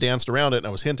I've kind of danced around it, and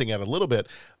I was hinting at it a little bit.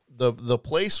 The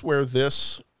place where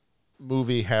this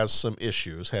movie has some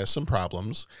issues, has some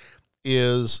problems,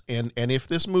 is, and if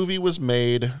this movie was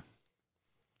made,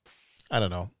 I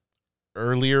don't know,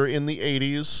 earlier in the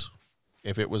 80s,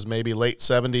 if it was maybe late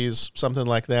 70s, something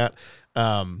like that,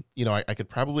 I could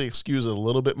probably excuse it a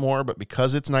little bit more, but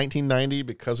because it's 1990,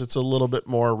 because it's a little bit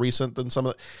more recent than some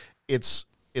of the, it's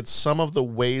some of the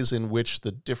ways in which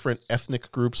the different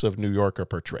ethnic groups of New York are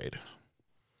portrayed.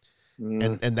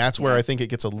 And that's where I think it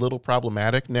gets a little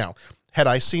problematic. Now, had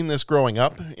I seen this growing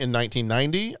up in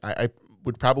 1990, I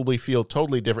would probably feel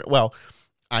totally different. Well,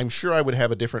 I'm sure I would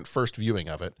have a different first viewing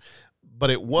of it. But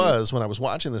it was, when I was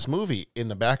watching this movie, in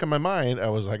the back of my mind,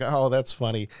 I was like, oh, that's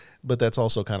funny, but that's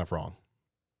also kind of wrong.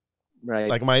 Right.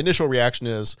 Like, my initial reaction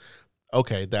is,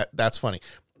 okay, that's funny.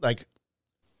 Like,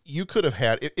 you could have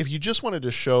had, if you just wanted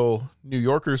to show New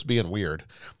Yorkers being weird,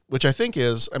 which I think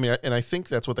is, and I think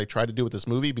that's what they tried to do with this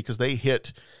movie, because they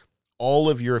hit all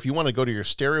of your, if you want to go to your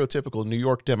stereotypical New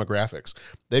York demographics,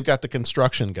 they've got the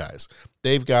construction guys,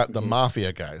 they've got the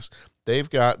mafia guys, they've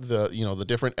got the, the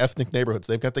different ethnic neighborhoods,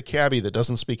 they've got the cabbie that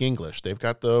doesn't speak English, they've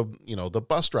got the, the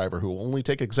bus driver who will only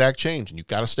take exact change, and you've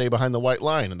got to stay behind the white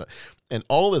line, and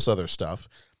all this other stuff.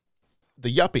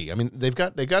 The yuppie, they've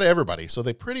got everybody, so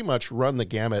they pretty much run the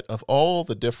gamut of all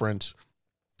the different,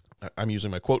 I'm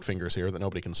using my quote fingers here that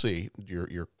nobody can see,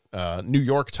 your New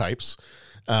York types,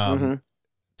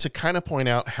 to kind of point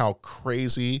out how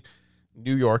crazy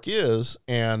New York is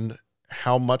and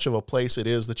how much of a place it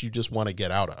is that you just want to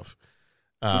get out of.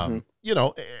 And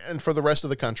for the rest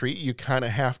of the country, you kind of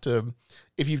have to,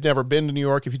 if you've never been to New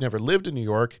York, if you've never lived in New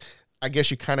York, I guess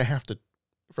you kind of have to,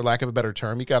 for lack of a better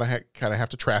term, you gotta kind of have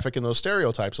to traffic in those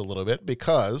stereotypes a little bit,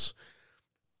 because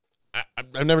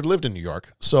I've never lived in New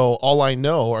York. So all I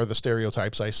know are the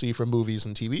stereotypes I see from movies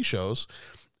and TV shows.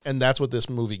 And that's what this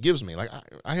movie gives me. Like,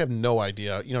 I have no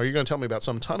idea. You're going to tell me about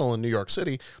some tunnel in New York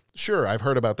City. Sure, I've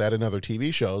heard about that in other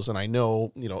TV shows. And I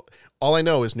know, all I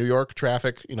know is New York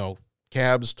traffic,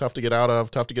 cabs, tough to get out of,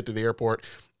 tough to get to the airport.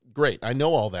 Great. I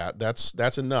know all that.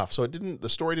 That's enough. So the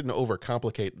story didn't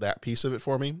overcomplicate that piece of it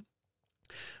for me.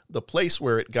 The place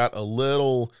where it got a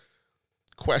little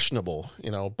questionable,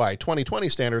 by 2020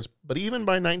 standards, but even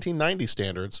by 1990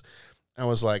 standards, I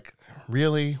was like,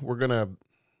 really? We're going to,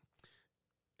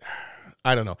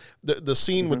 I don't know. The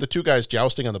scene with the 2 guys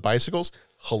jousting on the bicycles,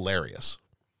 hilarious.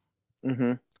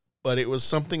 But it was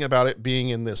something about it being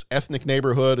in this ethnic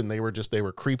neighborhood, and they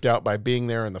were creeped out by being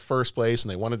there in the first place,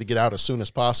 and they wanted to get out as soon as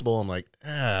possible. I'm like,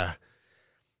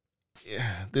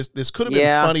 this could have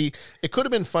been funny. It could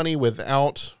have been funny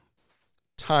without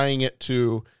tying it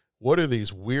to what are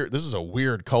these weird, this is a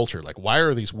weird culture. Like, why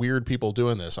are these weird people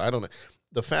doing this? I don't know.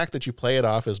 The fact that you play it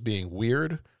off as being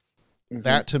weird,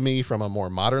 that to me, from a more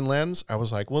modern lens, I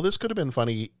was like, well, this could have been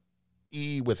funny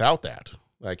without that.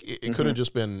 Like, it could have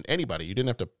just been anybody. You didn't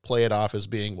have to play it off as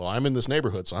being, well, I'm in this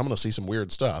neighborhood, so I'm going to see some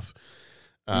weird stuff.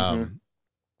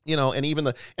 You know, and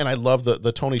even and I love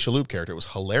the Tony Shalhoub character. It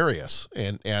was hilarious.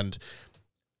 And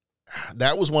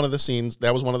that was one of the scenes,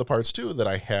 that was one of the parts too that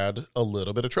I had a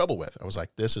little bit of trouble with. I was like,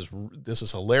 this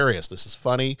is hilarious. This is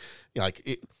funny. You know,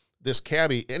 like this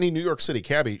cabbie, any New York City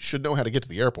cabbie should know how to get to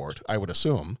the airport, I would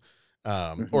assume.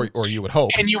 Or you would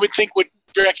hope. And you would think would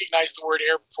recognize the word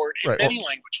airport in many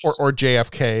languages. Or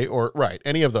JFK or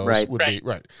any of those would be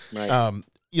right.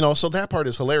 You know, so that part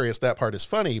is hilarious. That part is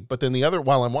funny. But then the other,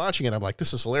 while I'm watching it, I'm like,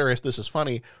 this is hilarious. This is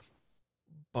funny.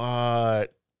 But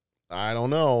I don't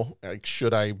know. Like,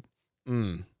 should I?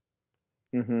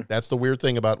 That's the weird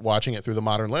thing about watching it through the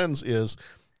modern lens is,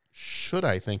 should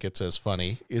I think it's as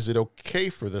funny? Is it okay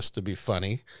for this to be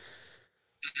funny?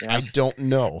 I don't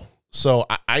know. So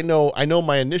I know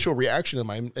my initial reaction, and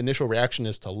my initial reaction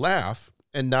is to laugh,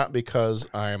 and not because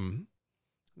I'm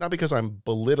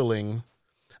belittling.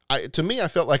 To me, I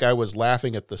felt like I was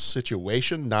laughing at the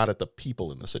situation, not at the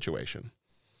people in the situation.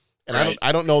 And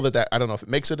I don't know that I don't know if it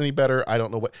makes it any better. I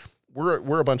don't know what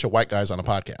we're a bunch of white guys on a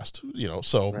podcast, you know,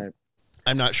 so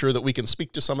I'm not sure that we can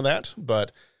speak to some of that,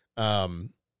 but I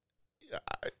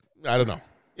don't know.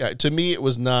 Yeah. To me, it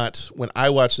was not, when I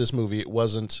watched this movie, it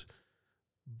wasn't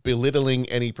belittling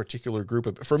any particular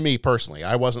group for me personally.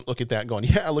 I wasn't looking at that going,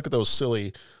 yeah, look at those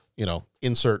silly, you know,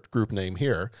 insert group name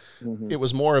here. It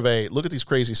was more of a look at these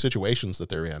crazy situations that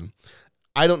they're in.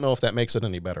 I don't know if that makes it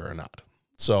any better or not.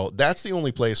 So that's the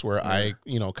only place where I,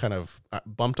 you know, kind of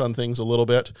bumped on things a little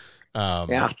bit. I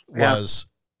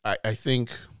think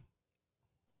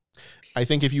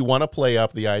if you want to play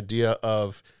up the idea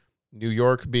of New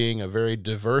York being a very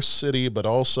diverse city, but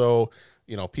also,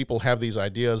 you know, people have these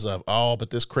ideas of, oh, but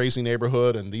this crazy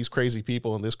neighborhood and these crazy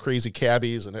people and this crazy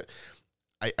cabbies. And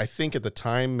I think at the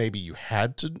time, maybe you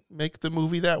had to make the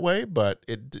movie that way, but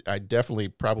I definitely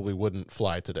probably wouldn't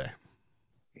fly today.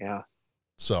 Yeah.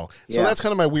 So that's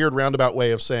kind of my weird roundabout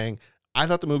way of saying, I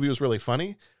thought the movie was really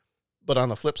funny, but on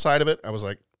the flip side of it, I was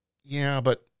like, yeah,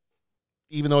 but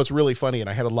even though it's really funny and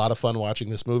I had a lot of fun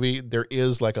watching this movie, there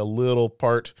is like a little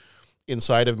part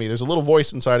inside of me. There's a little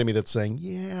voice inside of me that's saying,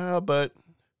 yeah, but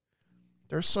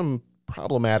there's some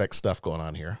problematic stuff going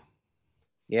on here.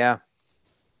 Yeah.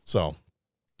 So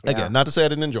again, not to say I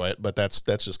didn't enjoy it, but that's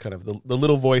just kind of the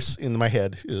little voice in my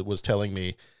head was telling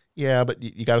me, yeah, but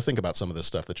you got to think about some of this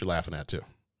stuff that you're laughing at too.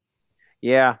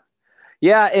 Yeah.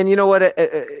 Yeah. And you know what,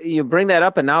 you bring that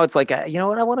up and now it's like, you know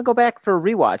what, I want to go back for a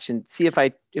rewatch and see if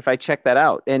I check that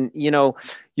out. And, you know,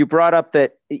 you brought up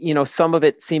that, you know, some of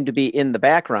it seemed to be in the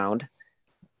background,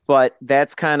 but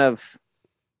that's kind of,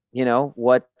 you know,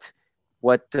 what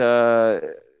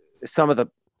some of the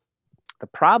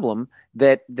problem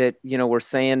that, you know, we're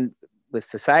saying with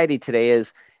society today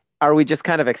is, are we just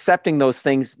kind of accepting those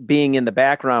things being in the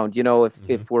background? You know,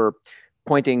 if we're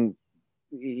pointing,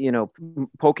 you know,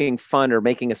 poking fun or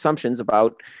making assumptions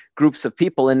about groups of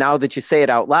people. And now that you say it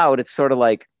out loud, it's sort of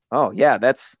like, oh yeah,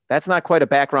 that's not quite a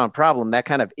background problem. That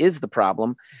kind of is the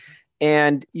problem.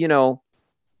 And, you know,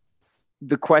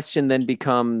 the question then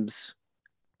becomes,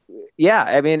 yeah,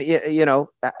 I mean,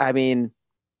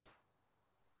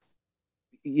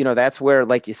 you know, that's where,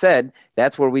 like you said,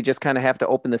 that's where we just kind of have to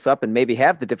open this up and maybe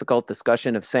have the difficult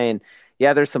discussion of saying,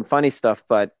 yeah, there's some funny stuff,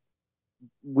 but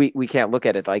we can't look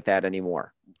at it like that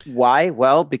anymore. Why?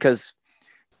 Well, because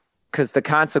the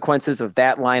consequences of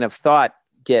that line of thought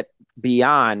get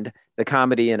beyond the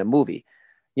comedy in a movie,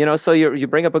 you know, so you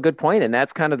bring up a good point, and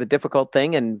that's kind of the difficult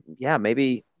thing. And yeah,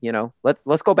 maybe, you know,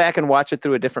 let's go back and watch it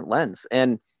through a different lens.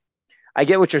 And I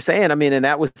get what you're saying. I mean, and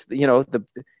that was, you know, the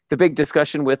big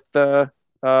discussion with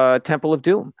Temple of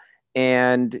Doom,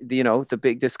 and, you know, the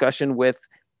big discussion with,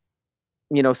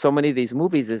 you know, so many of these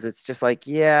movies is it's just like,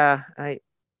 it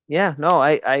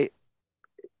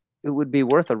would be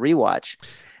worth a rewatch.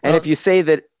 And if you say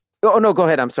that, oh no, go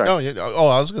ahead. I'm sorry. I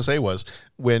was going to say was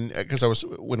when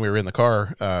we were in the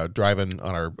car driving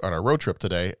on our road trip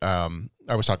today,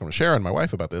 I was talking to Sharon, my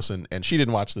wife, about this, and she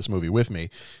didn't watch this movie with me.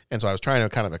 And so I was trying to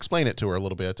kind of explain it to her a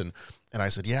little bit. And I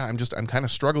said, yeah, I'm kind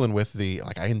of struggling with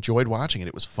I enjoyed watching it.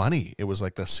 It was funny. It was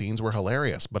like the scenes were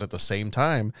hilarious, but at the same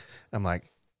time, I'm like,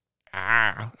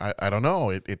 I don't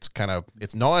know. It's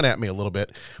gnawing at me a little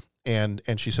bit. And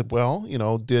she said, well, you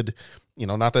know,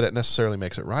 not that it necessarily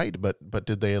makes it right, but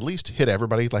did they at least hit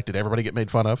everybody? Like, did everybody get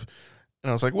made fun of? And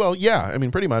I was like, well, yeah, I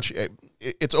mean, pretty much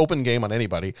it's open game on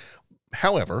anybody.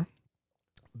 However,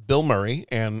 Bill Murray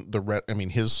and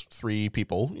his three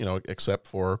people, except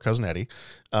for Cousin Eddie,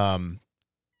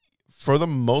 for the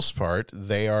most part,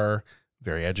 they are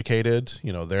very educated.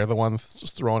 They're the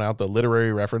ones throwing out the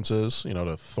literary references,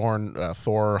 to Thor,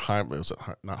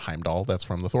 not Heimdall, that's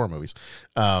from the Thor movies.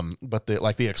 But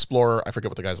the explorer, I forget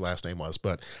what the guy's last name was,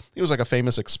 but he was like a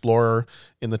famous explorer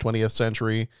in the 20th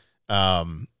century.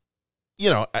 And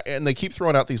they keep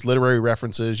throwing out these literary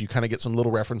references. You kind of get some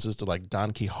little references to like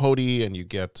Don Quixote, and you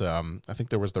get, I think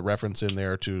there was the reference in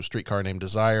there to Streetcar Named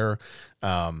Desire.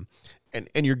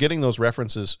 And you're getting those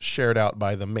references shared out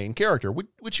by the main character,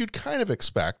 which you'd kind of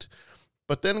expect.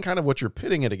 But then kind of what you're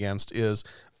pitting it against is,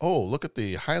 oh, look at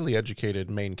the highly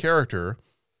educated main character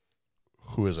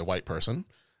who is a white person.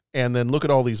 And then look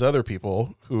at all these other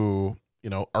people who,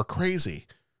 are crazy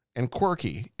and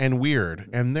quirky and weird.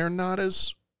 And they're not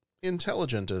as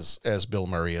intelligent as Bill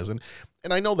Murray is. And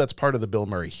I know that's part of the Bill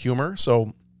Murray humor.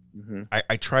 So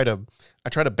I try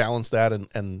to balance that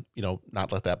and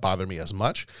not let that bother me as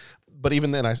much. But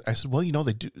even then I said, well,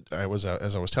 they do, as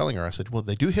I was telling her, I said, well,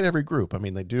 they do hit every group. I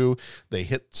mean, they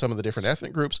hit some of the different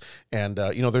ethnic groups. And,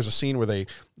 there's a scene where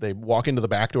they walk into the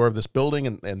back door of this building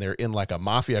and they're in like a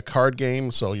mafia card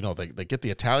game. So, they get the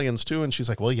Italians too. And she's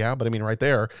like, well, yeah, but I mean, right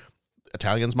there,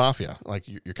 Italians mafia, like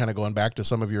you're kind of going back to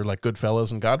some of your like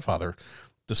Goodfellas and Godfather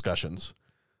discussions.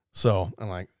 So I'm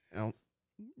like,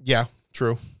 yeah,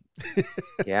 true.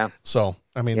 Yeah. So,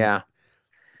 I mean, yeah,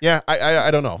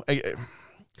 I don't know.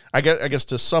 I guess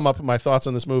to sum up my thoughts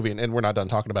on this movie, and we're not done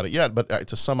talking about it yet, but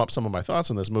to sum up some of my thoughts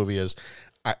on this movie is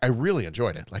I really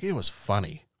enjoyed it. Like, it was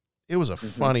funny. It was a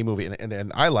funny movie.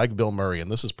 And I like Bill Murray, and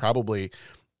this will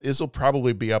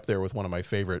probably be up there with one of my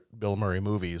favorite Bill Murray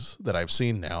movies that I've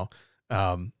seen now.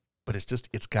 But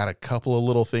it's got a couple of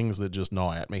little things that just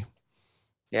gnaw at me.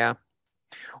 Yeah.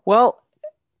 Well,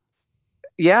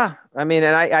 yeah, I mean,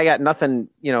 and I got nothing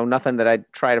that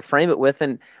I'd try to frame it with.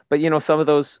 But some of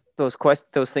those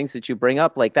things that you bring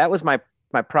up, like that was my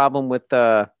problem with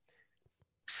the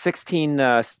 16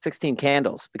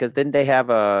 Candles, because didn't they have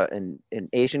an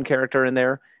Asian character in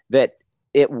there that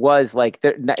it was like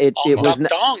it was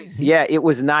it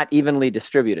was not evenly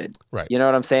distributed. Right. You know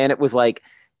what I'm saying? It was like,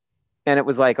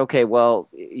 okay, well,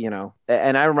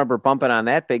 and I remember bumping on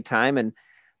that big time. And,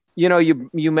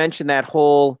 you mentioned that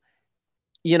whole,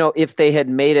 if they had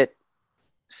made it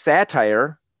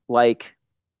satire, like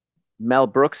Mel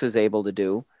Brooks is able to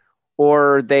do,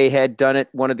 or they had done it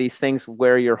one of these things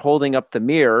where you're holding up the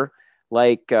mirror,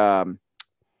 like I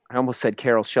almost said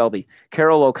Carol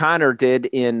O'Connor did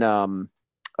in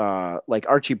like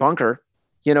Archie Bunker,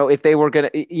 if they were going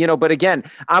to, but again,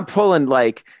 I'm pulling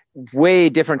like way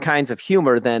different kinds of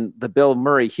humor than the Bill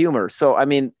Murray humor. So, I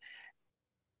mean,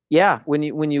 yeah, when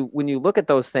you look at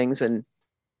those things and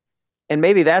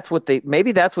maybe that's what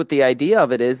the idea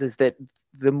of it is that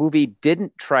the movie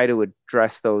didn't try to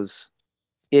address those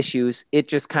issues. It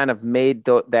just kind of made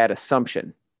that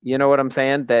assumption. You know what I'm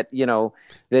saying? That,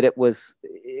 that it was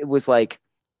like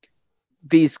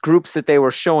these groups that they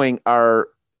were showing are,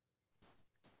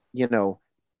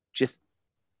 just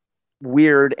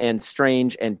weird and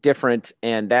strange and different.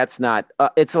 And that's not,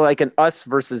 it's like an us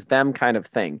versus them kind of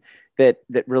thing that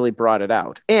really brought it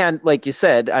out. And like you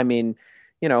said, I mean,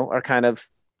 are kind of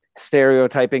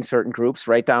stereotyping certain groups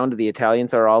right down to the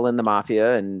Italians are all in the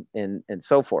mafia and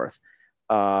so forth.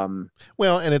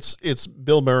 Well, and it's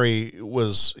Bill Murray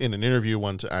was in an interview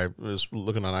I was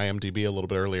looking on IMDb a little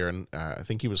bit earlier, and I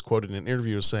think he was quoted in an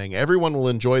interview saying, everyone will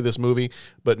enjoy this movie,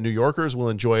 but New Yorkers will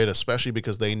enjoy it, especially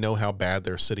because they know how bad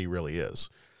their city really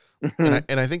is.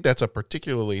 And I think that's a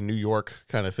particularly New York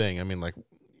kind of thing. I mean, like,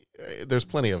 there's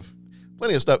plenty of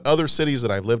stuff, other cities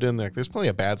that I've lived in, there's plenty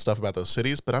of bad stuff about those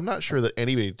cities, but I'm not sure that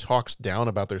anybody talks down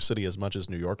about their city as much as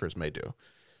New Yorkers may do.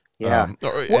 Yeah.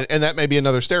 And that may be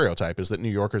another stereotype, is that New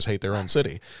Yorkers hate their own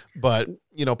city. But,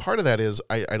 part of that is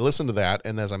I listen to that,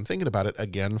 and as I'm thinking about it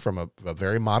again from a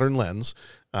very modern lens,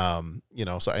 so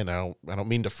I don't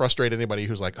mean to frustrate anybody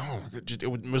who's like, oh, it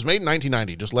was made in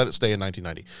 1990, just let it stay in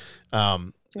 1990.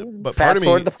 But part of me,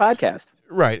 forward the podcast.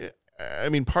 Right. I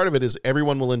mean, part of it is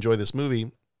everyone will enjoy this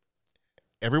movie.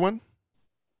 Everyone?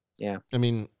 Yeah. I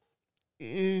mean,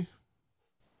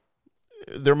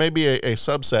 there may be a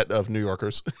subset of New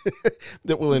Yorkers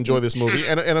that will enjoy this movie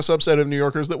and a subset of New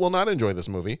Yorkers that will not enjoy this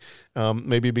movie.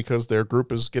 Maybe because their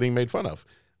group is getting made fun of,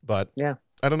 but yeah,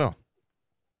 I don't know.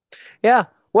 Yeah.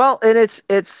 Well, and it's,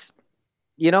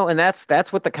 and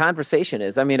that's what the conversation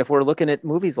is. I mean, if we're looking at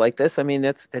movies like this, I mean,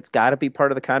 it's gotta be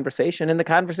part of the conversation, and the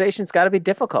conversation's gotta be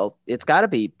difficult. It's gotta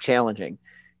be challenging.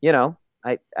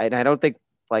 I don't think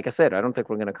like I said, I don't think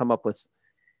we're going to come up with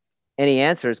any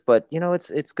answers, but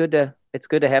it's good to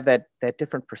have that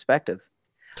different perspective.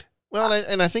 Well,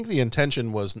 and I think the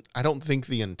intention was, I don't think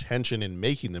the intention in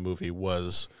making the movie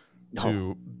was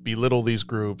to belittle these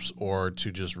groups or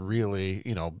to just really,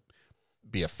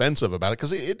 be offensive about it.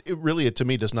 Cause it really, to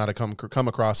me, does not come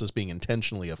across as being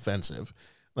intentionally offensive.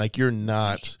 Like you're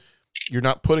not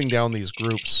putting down these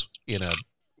groups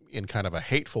in kind of a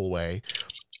hateful way.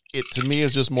 It to me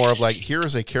is just more of like,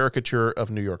 here's a caricature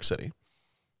of New York City.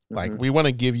 Like we want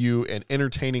to give you an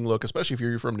entertaining look, especially if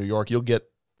you're from New York, you'll get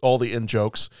all the in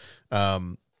jokes.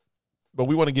 But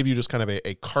we want to give you just kind of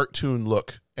a cartoon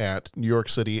look at New York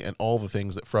City and all the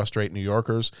things that frustrate New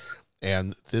Yorkers.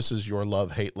 And this is your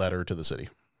love-hate letter to the city.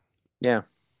 Yeah.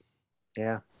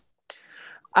 Yeah.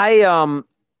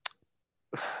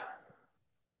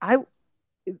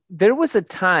 There was a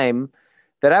time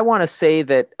that I want to say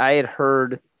that I had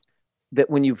heard that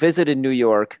when you visited New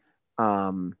York,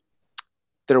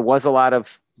 there was a lot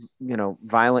of,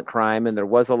 violent crime, and there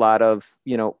was a lot of,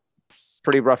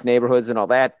 pretty rough neighborhoods and all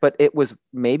that. But it was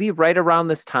maybe right around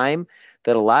this time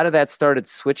that a lot of that started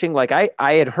switching. Like I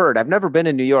had heard, I've never been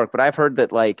in New York, but I've heard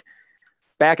that like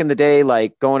back in the day,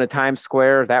 like going to Times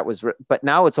Square, that was, but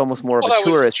now it's almost more of a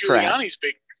tourist trap. That was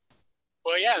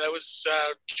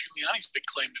Giuliani's big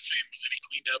claim to fame, was that he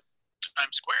cleaned up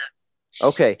Times Square.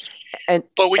 Okay.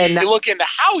 But when you look into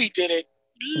how he did it,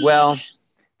 well,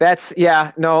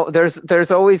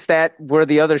 there's always that where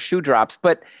the other shoe drops.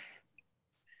 But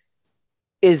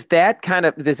is that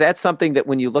something that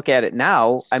when you look at it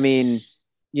now, I mean,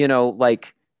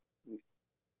 like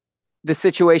the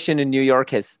situation in New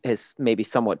York has maybe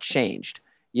somewhat changed,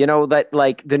 that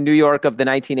like the New York of the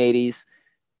 1980s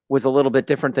was a little bit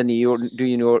different than the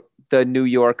New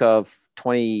York of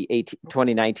 2018,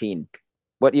 2019.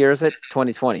 What year is it?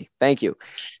 2020. Thank you.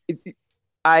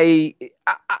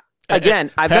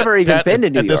 Again, I've never even been to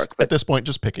New York. At this point,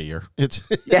 just pick a year. It's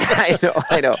yeah,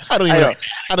 I know.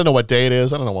 I don't know what day it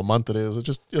is. I don't know what month it is.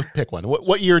 Just pick one.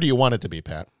 What year do you want it to be,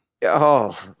 Pat?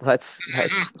 Oh, let's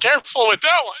careful with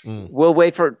that one. We'll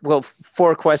wait for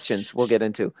 4 questions we'll get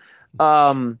into.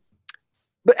 But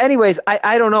anyways,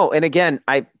 I don't know. And again,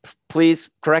 please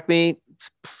correct me.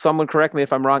 Someone correct me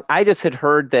if I'm wrong. I just had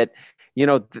heard that,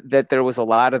 that there was a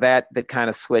lot of that kind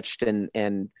of switched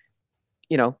and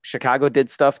Chicago did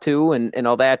stuff too and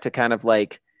all that to kind of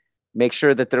like make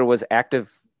sure that there was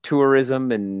active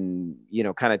tourism and,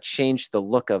 kind of change the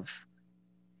look of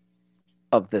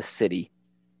the city,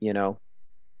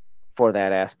 for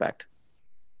that aspect.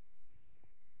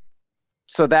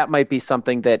 So that might be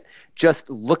something that just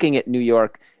looking at New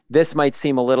York, this might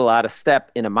seem a little out of step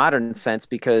in a modern sense,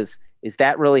 because is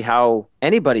that really how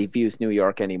anybody views New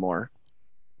York anymore?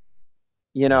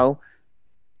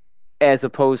 As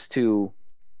opposed to,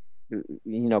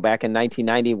 back in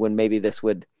 1990 when maybe this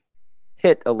would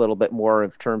hit a little bit more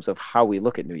in terms of how we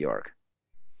look at New York.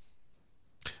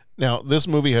 Now, this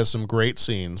movie has some great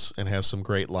scenes and has some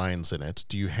great lines in it.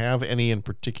 Do you have any in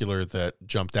particular that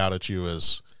jumped out at you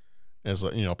as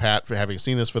Pat, for having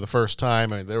seen this for the first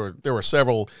time? I mean, there were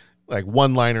several like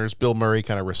one-liners, Bill Murray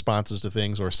kind of responses to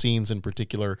things or scenes in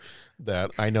particular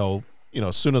that I know,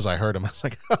 as soon as I heard them, I was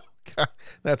like, oh, God,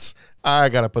 I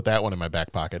got to put that one in my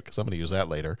back pocket because I'm going to use that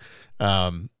later.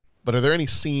 But are there any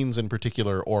scenes in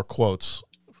particular or quotes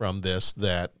from this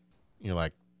that you're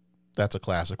like, that's a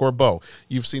classic? Or Bo,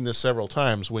 you've seen this several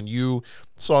times. When you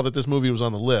saw that this movie was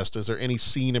on the list, is there any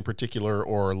scene in particular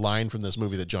or line from this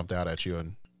movie that jumped out at you?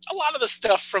 And a lot of the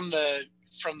stuff from the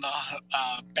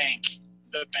bank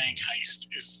heist,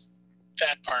 is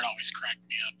that part always cracked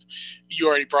me up. You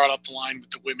already brought up the line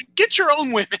with the women. Get your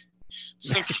own women.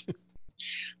 Like,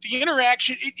 the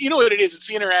interaction, you know what it is? It's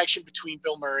the interaction between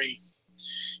Bill Murray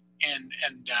and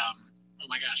oh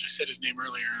my gosh, I said his name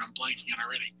earlier and I'm blanking on it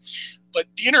already. But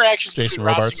the interactions Jason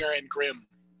between Robards Ratzinger and Grimm.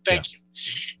 Thank you.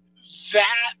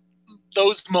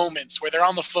 Those moments where they're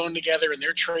on the phone together and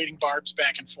they're trading barbs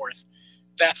back and forth,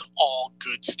 that's all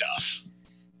good stuff.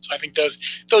 So I think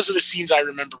those are the scenes I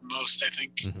remember most, I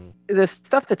think. Mm-hmm. The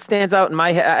stuff that stands out in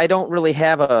my head, I don't really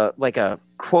have a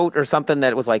quote or something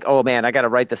that was like, oh man, I got to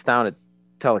write this down and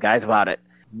tell the guys about it.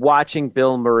 Watching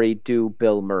Bill Murray do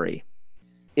Bill Murray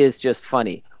is just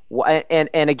funny.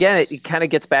 And again, it kind of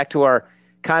gets back to our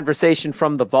conversation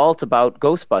from the vault about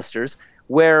Ghostbusters,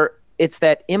 where it's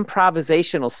that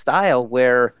improvisational style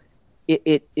where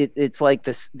it's like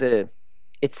this,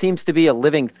 it seems to be a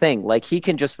living thing. Like he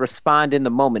can just respond in the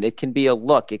moment. It can be a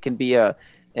look. It can be an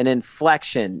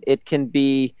inflection. It can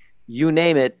be, you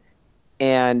name it.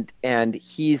 And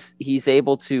he's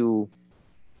able to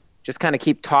just kind of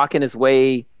keep talking his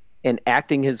way and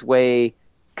acting his way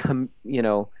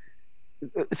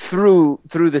through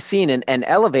the scene and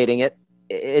elevating it.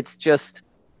 It's just,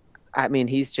 I mean,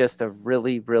 he's just a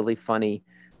really, really funny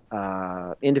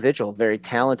individual, very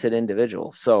talented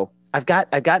individual. So I've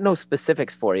got no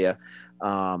specifics for you.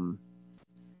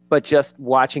 But just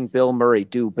watching Bill Murray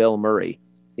do Bill Murray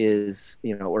is,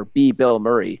 or be Bill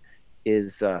Murray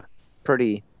is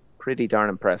pretty darn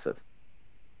impressive.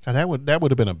 And that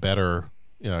would have been a better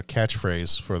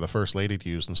catchphrase for the First Lady to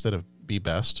use instead of "be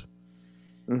best."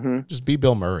 Mm-hmm. Just be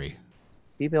Bill Murray.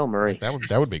 Be Bill Murray.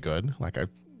 That would be good. Like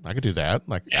I could do that.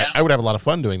 Like I would have a lot of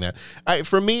fun doing that.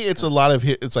 For me, it's a lot of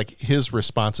it's like his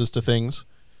responses to things.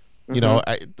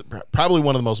 Probably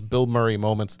one of the most Bill Murray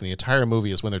moments in the entire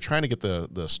movie is when they're trying to get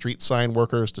the street sign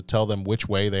workers to tell them which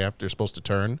way they're supposed to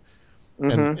turn.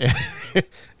 Mm-hmm.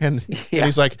 And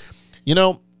he's like,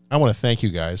 I want to thank you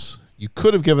guys. You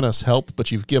could have given us help,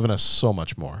 but you've given us so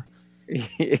much more.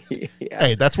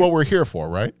 Hey, that's what we're here for,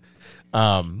 right?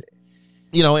 And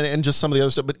just some of the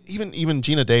other stuff, but even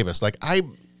Gina Davis,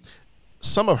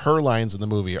 some of her lines in the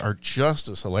movie are just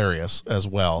as hilarious as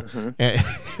well. Mm-hmm.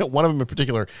 And one of them in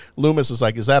particular, Loomis is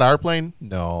like, "Is that our plane?"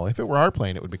 No, if it were our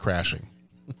plane, it would be crashing.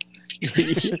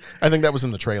 I think that was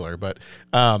in the trailer, but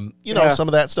some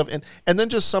of that stuff, and then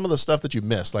just some of the stuff that you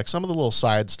missed, like some of the little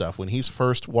side stuff when he's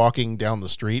first walking down the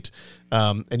street,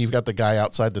 and you've got the guy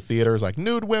outside the theater is like,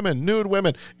 nude women,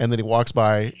 and then he walks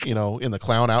by, in the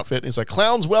clown outfit, and he's like,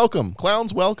 clowns welcome.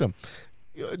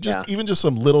 Even just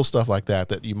some little stuff like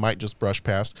that you might just brush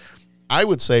past. I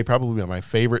would say probably my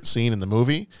favorite scene in the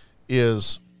movie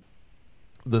is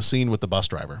the scene with the bus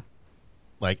driver.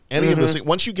 Like any of the scene,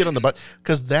 once you get on the bus,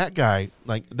 because that guy,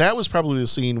 that was probably the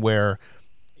scene where,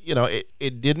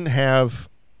 it didn't have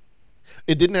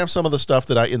some of the stuff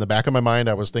that in the back of my mind,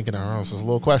 I was thinking, this is a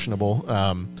little questionable.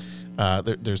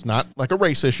 There's not like a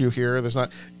race issue here.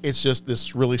 It's just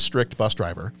this really strict bus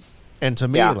driver. And to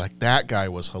me, that guy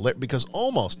was hilarious because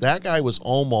that guy was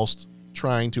almost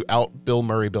trying to out Bill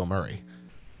Murray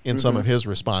in some of his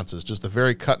responses. Just the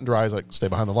very cut and dry, like, "Stay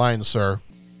behind the line, sir.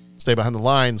 Stay behind the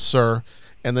line, sir."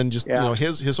 And then just,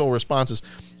 his whole response is,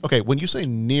 okay, when you say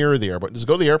near the airport, does it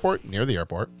go to the airport? Near the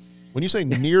airport. When you say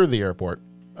near the airport,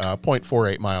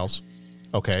 0.48 miles.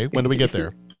 Okay, when do we get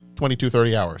there?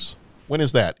 22:30 hours. When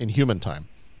is that in human time?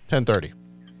 10:30.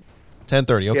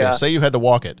 10:30. Okay, say you had to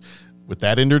walk it. With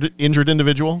that injured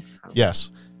individual?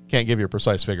 Yes. Can't give you a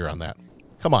precise figure on that.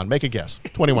 Come on, make a guess.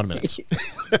 21 minutes.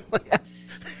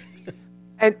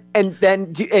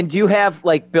 And do you have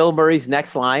like Bill Murray's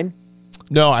next line?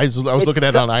 No, I was looking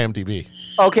at it on IMDb.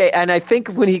 Okay, and I think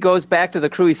when he goes back to the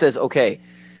crew, he says, "Okay,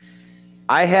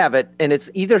 I have it," and it's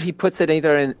either he puts it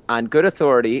either on good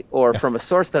authority or from a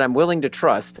source that I'm willing to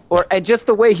trust, and just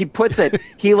the way he puts it,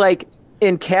 he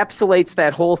encapsulates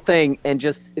that whole thing and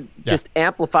just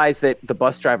amplifies that the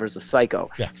bus driver's a psycho.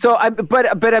 Yeah. So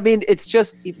but I mean, it's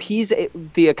just he's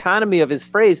the economy of his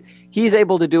phrase. He's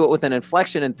able to do it with an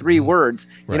inflection in 3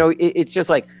 words. Right. It's just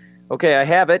like, okay, I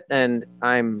have it, and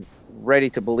I'm ready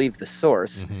to believe the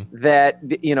source that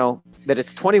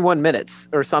it's 21 minutes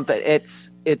or something.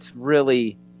 It's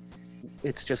really.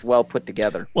 It's just well put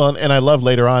together. Well, and I love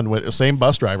later on with the same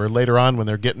bus driver, later on when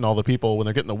they're getting all the people, when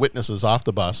they're getting the witnesses off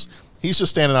the bus, he's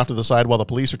just standing off to the side while the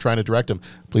police are trying to direct him.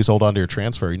 "Please hold on to your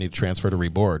transfer. You need to transfer to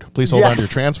reboard. Please hold on to your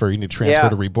transfer. You need to transfer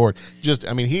to reboard."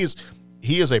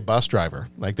 He is a bus driver.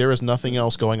 Like, there is nothing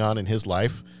else going on in his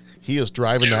life. He is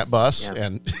driving that bus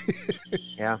and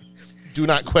do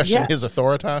not question his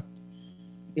authority.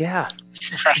 Yeah.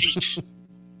 Right.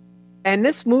 And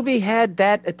this movie had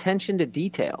that attention to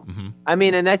detail. I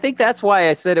mean, and I think that's why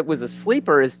I said it was a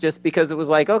sleeper, is just because it was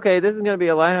like, okay, this is going to be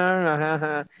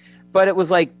a but it was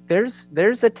like,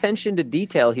 there's attention to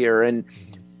detail here. And,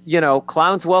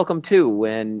 clowns welcome too.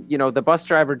 And, the bus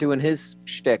driver doing his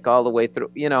shtick all the way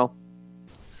through,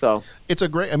 so. It's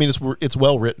it's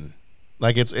well written.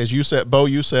 Like, it's, as you said, Bo,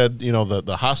 you said,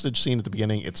 the hostage scene at the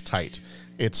beginning, it's tight.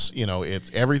 It's,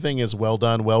 it's everything is well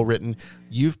done, well written.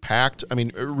 You've packed,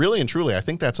 really and truly, I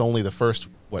think that's only the first,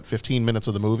 15 minutes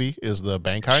of the movie is the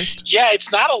bank heist. Yeah,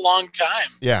 it's not a long time.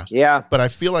 Yeah. Yeah. But I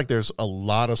feel like there's a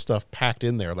lot of stuff packed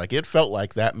in there. Like, it felt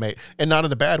like that and not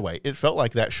in a bad way, it felt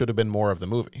like that should have been more of the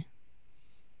movie.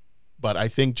 But I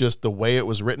think just the way it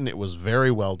was written, it was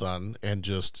very well done. And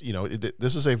just,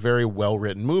 this is a very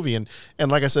well-written movie. And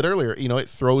like I said earlier, it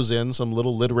throws in some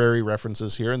little literary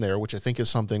references here and there, which I think is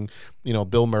something,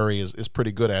 Bill Murray is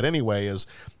pretty good at anyway, is,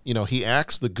 he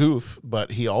acts the goof,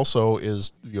 but he also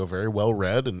is, very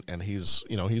well-read. And he's,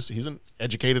 he's an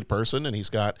educated person, and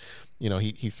he's got,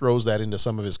 he throws that into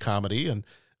some of his comedy. And,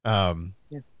 I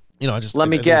just... Let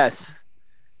me guess.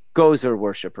 Gozer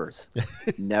worshippers.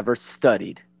 Never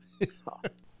studied.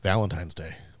 Valentine's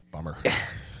Day. Bummer.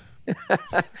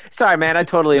 Sorry, man. I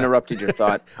totally interrupted your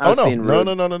thought. I was being rude.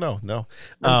 No.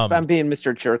 I'm being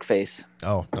Mr. Jerkface.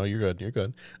 Oh, no, you're good. You're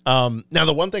good. Now,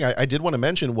 the one thing I did want to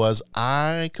mention was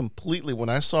when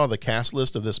I saw the cast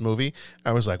list of this movie,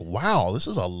 I was like, wow, this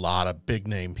is a lot of big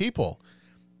name people.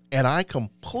 And I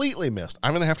completely missed.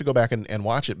 I'm going to have to go back and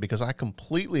watch it because I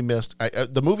completely missed.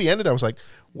 The movie ended. I was like,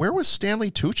 where was Stanley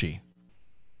Tucci?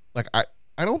 Like,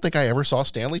 I don't think I ever saw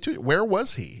Stanley Tucci. Where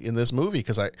was he in this movie?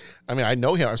 Because I mean, I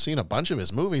know him. I've seen a bunch of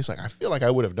his movies. Like, I feel like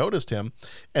I would have noticed him.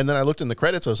 And then I looked in the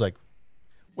credits. I was like,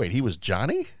 wait, he was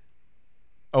Johnny?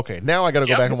 Okay, now I got to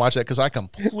go back and watch that because I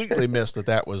completely missed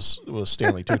that was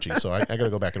Stanley Tucci. So I got to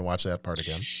go back and watch that part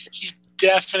again. He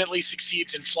definitely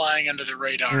succeeds in flying under the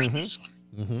radar in this one.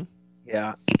 Mm-hmm.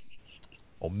 Yeah.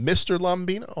 Oh, Mr.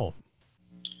 Lombino. Oh,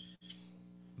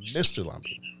 Mr.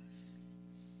 Lombino.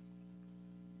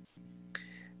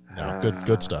 No,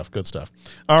 good stuff. Good stuff.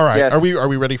 All right. Yes. Are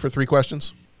we ready for 3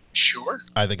 questions? Sure.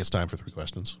 I think it's time for 3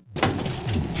 questions.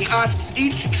 He asks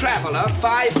each traveler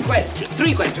 5 questions.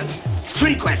 3 questions.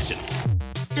 3 questions.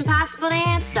 It's impossible to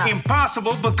answer.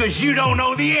 Impossible because you don't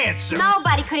know the answer.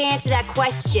 Nobody could answer that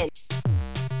question.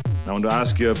 I want to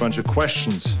ask you a bunch of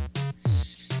questions.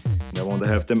 I want to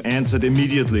have them answered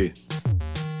immediately.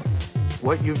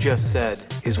 What you just said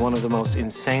is one of the most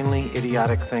insanely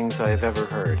idiotic things I have ever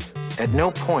heard. At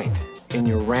no point in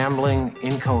your rambling,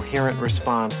 incoherent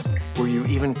response were you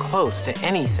even close to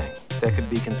anything that could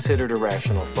be considered a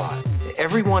rational thought.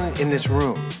 Everyone in this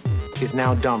room is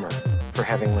now dumber for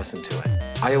having listened to it.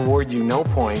 I award you no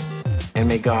points, and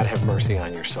may God have mercy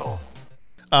on your soul.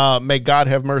 May God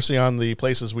have mercy on the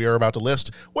places we are about to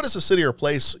list. What is a city or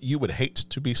place you would hate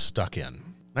to be stuck in?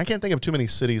 I can't think of too many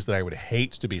cities that I would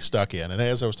hate to be stuck in. And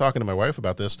as I was talking to my wife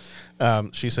about this,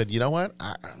 she said, you know what?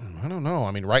 I don't know.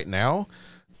 I mean, right now,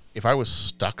 if I was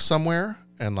stuck somewhere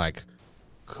and like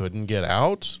couldn't get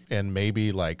out and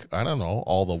maybe like, I don't know,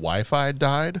 all the Wi-Fi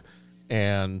died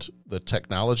and the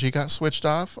technology got switched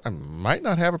off, I might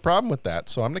not have a problem with that.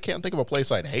 So I can't think of a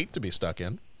place I'd hate to be stuck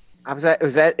in. Is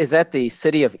that the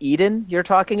city of Eden you're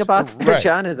talking about there, right,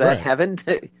 John? Is that heaven?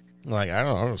 Like, I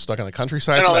don't know, stuck in the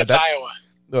countryside. No, that's Iowa.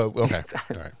 Oh, okay.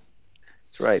 All right.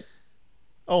 That's right.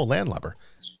 Oh, landlubber.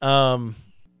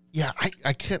 Yeah,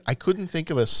 I couldn't think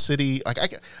of a city. Like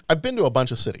I've been to a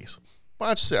bunch of cities.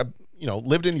 I've,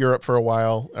 lived in Europe for a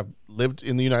while. I've lived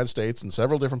in the United States in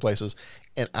several different places,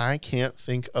 and I can't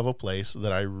think of a place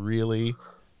that I really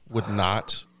would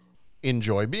not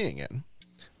enjoy being in.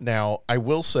 Now, I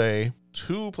will say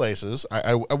 2 places.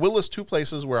 I will list 2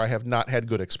 places where I have not had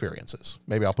good experiences.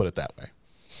 Maybe I'll put it that way.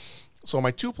 So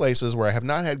my 2 places where I have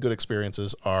not had good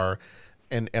experiences are,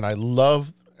 and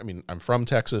I'm from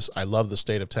Texas. I love the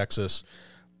state of Texas.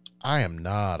 I am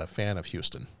not a fan of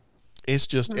Houston. It's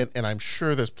just, and I'm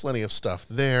sure there's plenty of stuff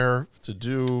there to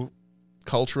do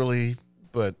culturally,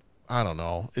 but I don't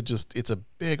know. It's a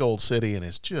big old city and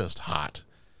it's just hot.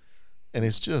 And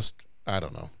it's just, I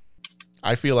don't know.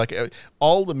 I feel like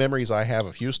all the memories I have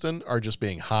of Houston are just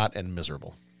being hot and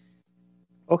miserable.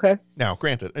 Okay. Now,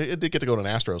 granted, I did get to go to an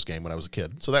Astros game when I was a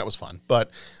kid, so that was fun.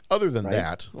 But other than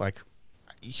that, like,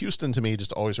 Houston to me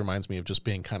just always reminds me of just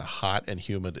being kind of hot and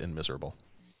humid and miserable.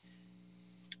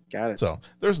 Got it. So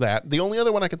there's that. The only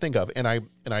other one I can think of, and I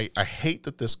hate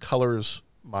that this colors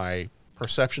my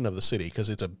perception of the city because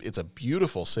it's a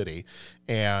beautiful city,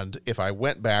 and if I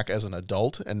went back as an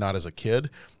adult and not as a kid,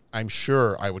 I'm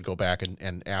sure I would go back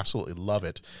and absolutely love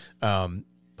it.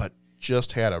 But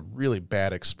just had a really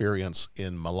bad experience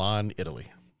in Milan, Italy.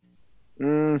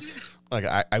 Like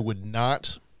I would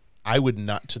not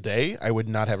today. I would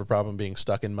not have a problem being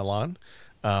stuck in Milan.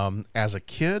 As a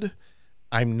kid,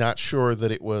 I'm not sure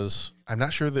that it was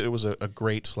a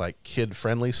great, like, kid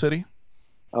friendly city.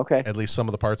 Okay. At least some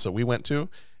of the parts that we went to,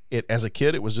 as a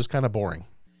kid, it was just kind of boring.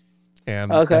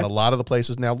 And a lot of the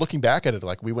places now, looking back at it,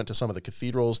 like we went to some of the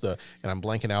cathedrals, and I'm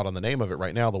blanking out on the name of it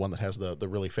right now, the one that has the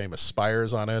really famous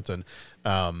spires on it. And,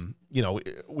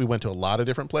 we went to a lot of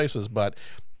different places, but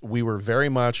we were very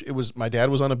much, my dad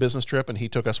was on a business trip and he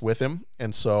took us with him.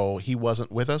 And so he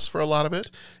wasn't with us for a lot of it.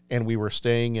 And we were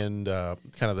staying in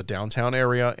kind of the downtown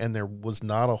area, and there was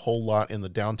not a whole lot in the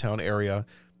downtown area,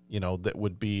 that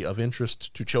would be of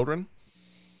interest to children.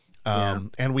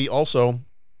 And we also,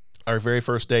 our very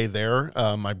first day there,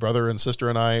 my brother and sister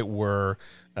and I were,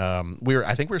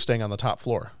 I think we were staying on the top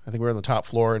floor. I think we were on the top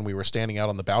floor, and we were standing out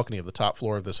on the balcony of the top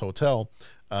floor of this hotel,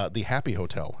 the Happy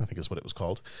Hotel, I think is what it was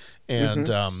called. And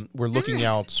we're looking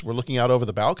out over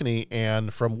the balcony,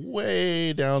 and from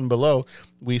way down below,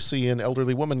 we see an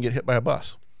elderly woman get hit by a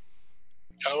bus.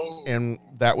 Oh. And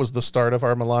that was the start of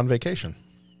our Milan vacation.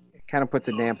 Kind of puts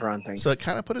a damper on things. So it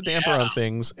kind of put a damper on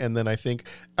things. And then I think,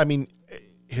 I mean,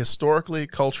 historically,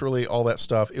 culturally, all that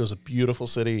stuff, it was a beautiful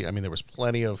city. I mean, there was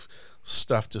plenty of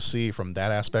stuff to see from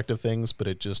that aspect of things, but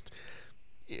it just,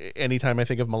 anytime I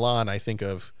think of Milan, I think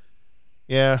of,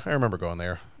 I remember going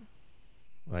there.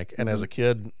 Like, and as a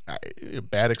kid,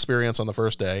 bad experience on the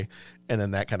first day, and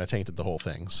then that kind of tainted the whole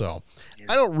thing. So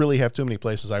I don't really have too many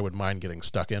places I would mind getting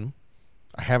stuck in.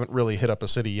 I haven't really hit up a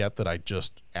city yet that I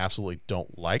just absolutely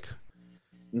don't like.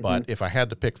 But if I had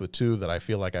to pick the two that I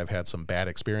feel like I've had some bad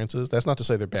experiences, that's not to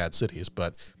say they're bad cities,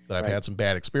 but that I've had some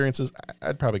bad experiences,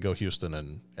 I'd probably go Houston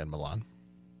and Milan.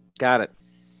 Got it.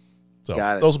 So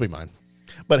those will be mine.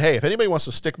 But hey, if anybody wants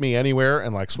to stick me anywhere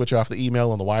and like switch off the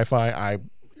email and the Wi-Fi,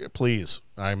 please,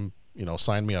 sign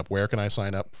me up. Where can I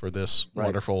sign up for this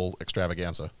wonderful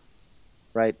extravaganza?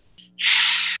 Right.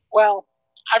 Well,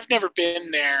 I've never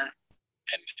been there,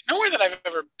 and nowhere that I've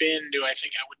ever been do I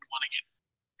think I wouldn't want to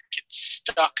get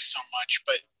stuck so much,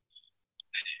 but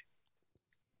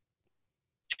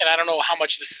and I don't know how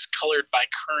much this is colored by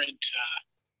current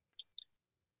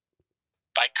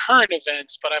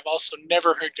events, but I've also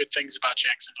never heard good things about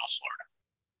Jacksonville,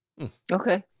 Florida.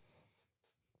 Okay.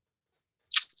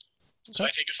 So I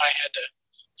think if I had to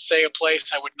say a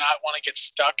place I would not want to get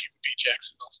stuck, it would be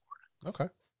Jacksonville, Florida.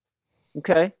 Okay.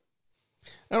 Okay.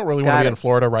 I don't really want to be in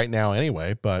Florida right now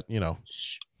anyway, but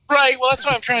Right. Well, that's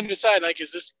what I'm trying to decide. Like,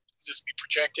 is this me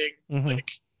projecting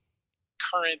like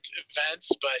current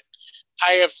events? But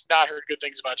I have not heard good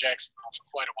things about Jacksonville for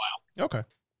quite a while. Okay.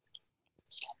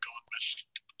 So I'm going with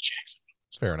Jacksonville.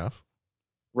 Fair enough.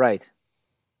 Right.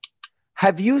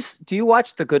 Do you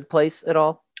watch The Good Place at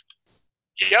all?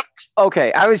 Yep.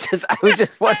 Okay. I was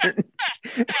just wondering.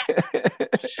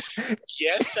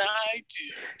 Yes, I do.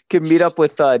 Could meet up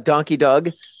with Donkey Doug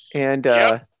and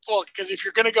Yep. Well, because if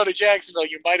you're going to go to Jacksonville,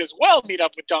 you might as well meet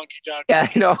up with Donkey Doug. Yeah,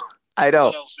 I know.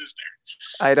 What else is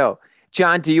there? I know.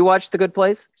 John, do you watch The Good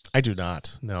Place? I do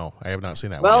not. No, I have not seen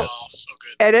that one yet. So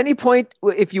good. At any point,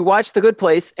 if you watch The Good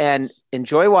Place and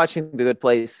enjoy watching The Good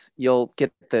Place, you'll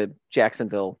get the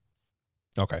Jacksonville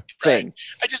thing. Right.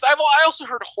 I also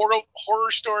heard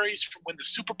horror stories from when the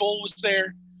Super Bowl was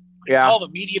there. Like all the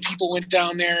media people went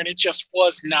down there, and it just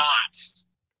was not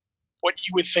what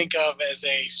you would think of as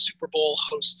a Super Bowl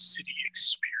host city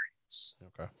experience.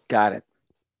 Okay. Got it.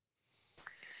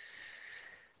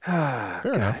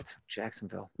 Fair enough.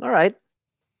 Jacksonville. All right.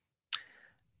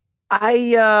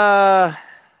 I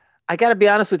got to be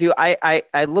honest with you.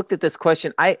 I looked at this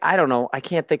question. I don't know. I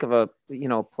can't think of a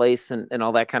place and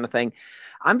all that kind of thing.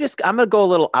 I'm going to go a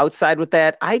little outside with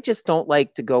that. I just don't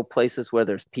like to go places where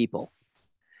there's people.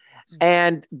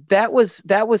 And that was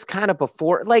kind of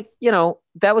before,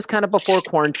 that was kind of before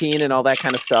quarantine and all that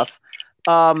kind of stuff.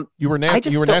 You were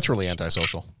naturally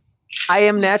antisocial. I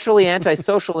am naturally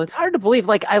antisocial. It's hard to believe.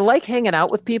 Like, I like hanging out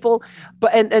with people,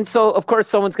 but and so of course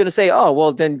someone's going to say, "Oh,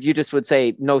 well, then you just would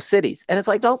say no cities." And it's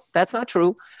like, no, that's not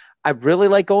true. I really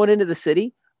like going into the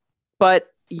city,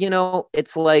 but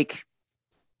it's like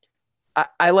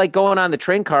I like going on the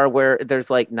train car where there's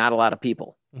like not a lot of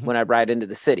people when I ride into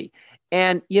the city.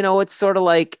 And, it's sort of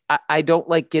like, I don't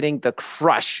like getting the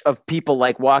crush of people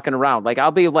like walking around. Like,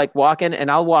 I'll be like walking and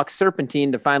I'll walk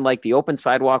serpentine to find like the open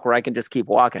sidewalk where I can just keep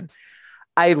walking.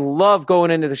 I love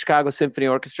going into the Chicago Symphony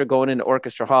Orchestra, going into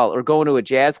Orchestra Hall, or going to a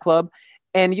jazz club.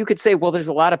 And you could say, well, there's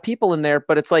a lot of people in there,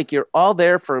 but it's like, you're all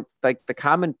there for like the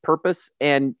common purpose.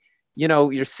 And,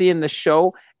 you're seeing the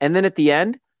show. And then at the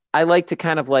end, I like to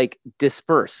kind of like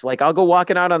disperse. Like, I'll go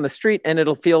walking out on the street and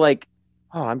it'll feel like,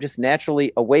 oh, I'm just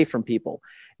naturally away from people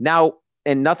now,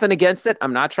 and nothing against it.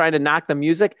 I'm not trying to knock the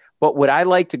music, but would I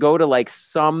like to go to like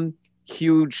some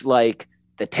huge, like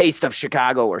the Taste of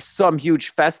Chicago or some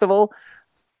huge festival?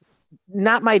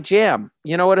 Not my jam.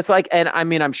 You know what it's like? And I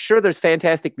mean, I'm sure there's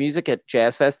fantastic music at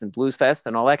Jazz Fest and Blues Fest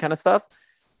and all that kind of stuff,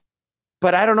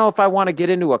 but I don't know if I want to get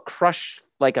into a crush,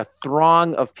 like a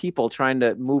throng of people trying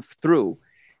to move through.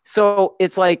 So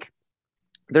it's like,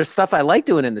 there's stuff I like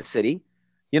doing in the city.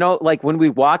 Like when we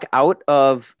walk out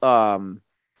of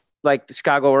like the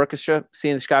Chicago Orchestra,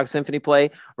 seeing the Chicago Symphony play,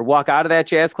 or walk out of that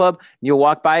jazz club, and you'll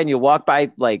walk by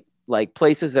like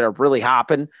places that are really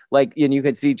hopping, like, and you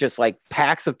can see just like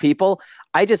packs of people.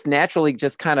 I just naturally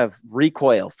just kind of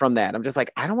recoil from that. I'm just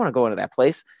like, I don't want to go into that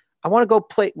place. I want to go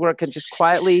play where I can just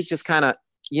quietly just kind of,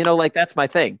 like that's my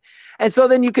thing. And so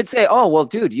then you could say, oh, well,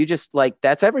 dude, you just like,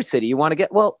 that's every city you want to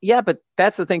get. Well, yeah, but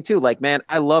that's the thing too. Like, man,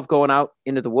 I love going out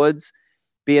into the woods,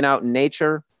 being out in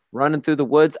nature, running through the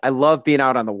woods. I love being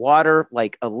out on the water,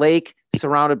 like a lake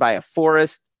surrounded by a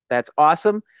forest. That's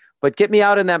awesome. But get me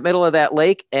out in that middle of that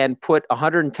lake and put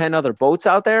 110 other boats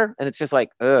out there, and it's just like,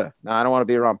 no, I don't want to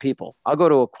be around people. I'll go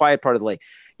to a quiet part of the lake.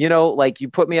 You know, like you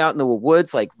put me out in the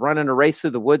woods, like running a race through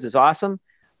the woods is awesome.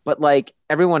 But like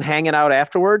everyone hanging out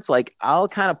afterwards, like I'll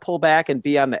kind of pull back and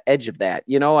be on the edge of that.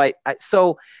 You know, I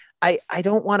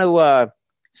don't want to,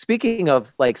 speaking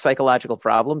of like psychological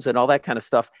problems and all that kind of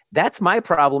stuff, that's my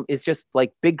problem, is just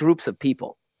like big groups of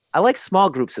people. I like small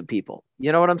groups of people.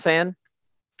 You know what I'm saying?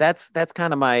 That's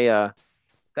kind of my,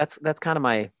 that's kind of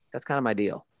my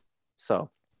deal. So.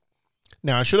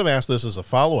 Now I should have asked this as a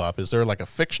follow-up. Is there like a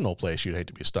fictional place you'd hate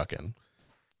to be stuck in?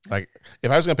 Like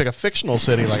if I was going to pick a fictional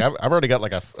city, like I've already got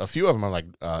like a few of them. I'm like,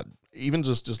 even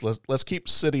just let's keep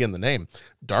city in the name.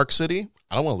 Dark City,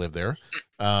 I don't want to live there.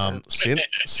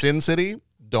 Sin City,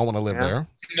 don't want to live there.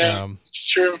 No, it's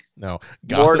true. No.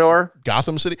 Mordor,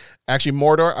 Gotham City. Actually,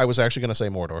 Mordor. I was actually going to say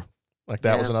Mordor. Like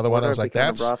that was another one. I was like,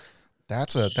 that's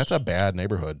a bad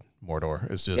neighborhood. Mordor.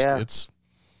 It's just it's.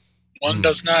 One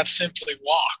does not simply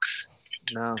walk.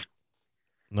 No.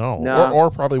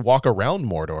 Or probably walk around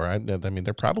Mordor. I mean,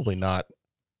 they're probably not,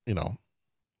 you know.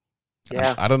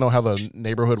 Yeah. I don't know how the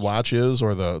neighborhood watch is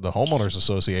or the homeowners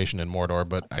association in Mordor,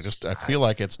 but I feel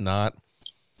like it's not.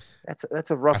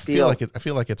 That's a rough deal. I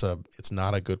feel like it's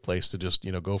not a good place to just,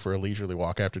 you know, go for a leisurely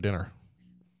walk after dinner.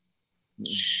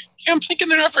 Yeah, I'm thinking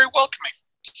they're not very welcoming.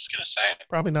 Just gonna say it.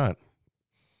 Probably not.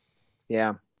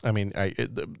 Yeah. I mean,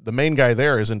 the main guy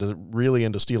there is really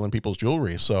into stealing people's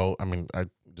jewelry. So, I mean, I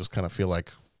just kind of feel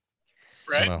like,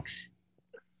 right? I don't know.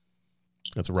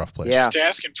 It's a rough place. Yeah. Just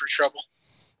asking for trouble.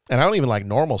 And I don't even like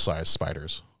normal size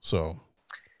spiders. So.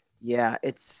 Yeah,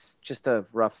 it's just a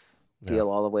rough deal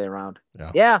all the way around.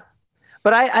 Yeah.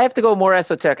 But I have to go more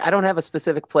esoteric. I don't have a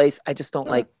specific place. I just don't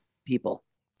like people.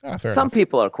 Some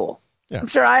people are cool. Yeah. I'm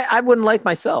sure I wouldn't like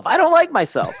myself. I don't like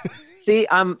myself. See,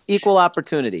 I'm equal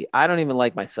opportunity. I don't even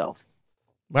like myself.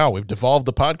 Wow, we've devolved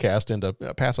the podcast into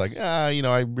Pat's like, you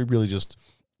know,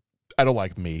 I don't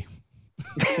like me.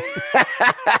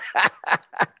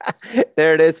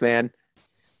 There it is, man.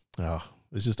 Oh,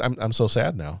 it's just I'm so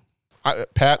sad now.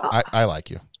 Pat, I like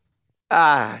you.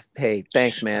 Hey,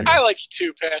 thanks, man. I like you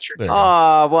too, Patrick.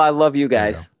 Oh, well, I love you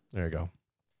guys. There you go.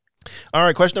 All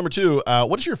right, question number 2.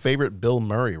 What is your favorite Bill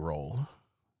Murray role?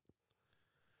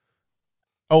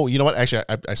 Oh, you know what? Actually,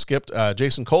 I skipped.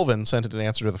 Jason Colvin sent an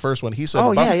answer to the first one. He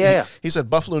said, He said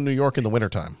Buffalo, New York in the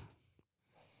wintertime.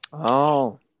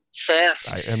 Oh, fair.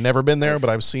 I have never been there, but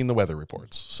I've seen the weather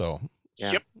reports. So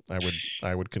yeah, yep.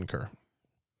 I would concur.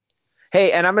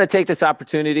 Hey, and I'm going to take this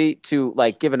opportunity to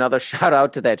like give another shout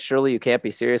out to that Surely You Can't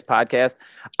Be Serious podcast.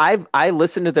 I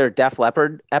listened to their Def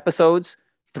Leppard episodes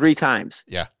 3 times.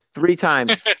 Yeah. 3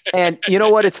 times. And you know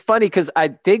what? It's funny because I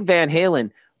dig Van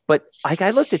Halen, but like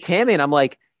I looked at Tammy and I'm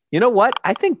like, you know what?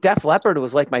 I think Def Leppard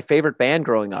was like my favorite band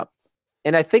growing up.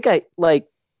 And I think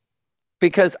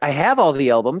because I have all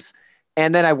the albums,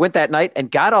 and then I went that night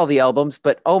and got all the albums,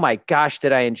 but oh my gosh,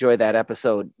 did I enjoy that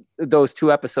episode, those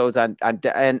 2 episodes and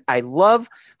I love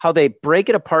how they break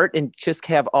it apart and just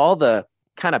have all the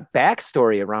kind of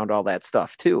backstory around all that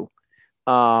stuff too.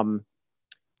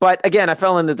 But again, I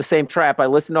fell into the same trap. I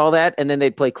listened to all that and then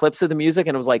they'd play clips of the music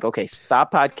and it was like, okay,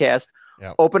 stop podcast,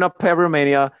 open up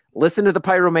Pyromania, listen to the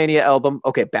Pyromania album.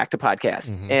 Okay. Back to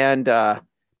podcast. Mm-hmm. And,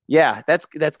 yeah, that's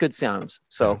good sounds.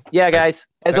 So yeah, guys,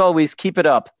 as always, keep it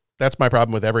up. That's my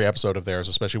problem with every episode of theirs,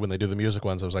 especially when they do the music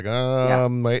ones. I was like,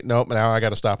 wait, nope, now I got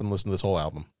to stop and listen to this whole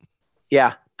album.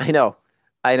 Yeah, I know.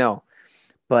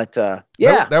 But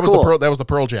yeah, that was cool. that was the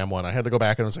Pearl Jam one. I had to go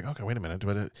back and I was like, okay, wait a minute,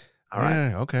 but all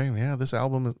right, okay, yeah, this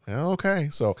album is okay.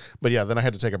 So, but yeah, then I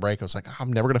had to take a break. I was like,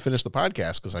 I'm never going to finish the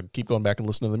podcast because I keep going back and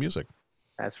listening to the music.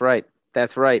 That's right.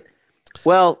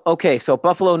 Well, okay, so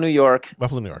Buffalo, New York.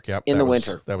 Yep. In the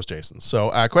winter. That was Jason. So,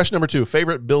 question number 2,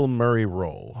 favorite Bill Murray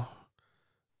role.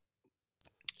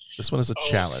 This one is a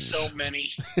challenge. So many.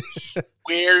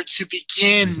 Where to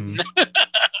begin?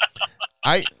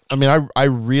 I mean, I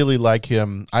really like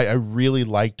him. I really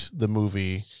liked the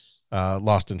movie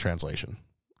Lost in Translation.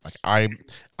 Like I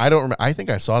don't remember. I think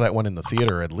I saw that one in the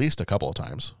theater at least a couple of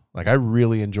times. Like I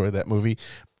really enjoyed that movie,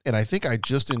 and I think I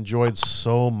just enjoyed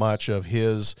so much of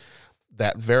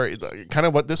that very kind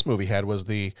of what this movie had was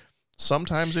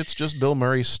sometimes it's just Bill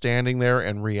Murray standing there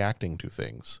and reacting to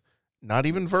things, not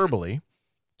even verbally.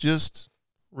 Just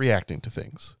reacting to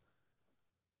things.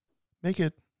 Make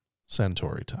it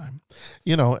Centauri time.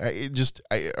 You know,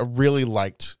 I really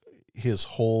liked his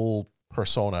whole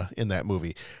persona in that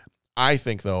movie. I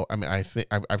think, though, I mean,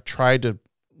 I've tried to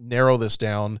narrow this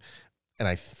down, and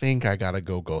I think I got to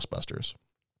go Ghostbusters.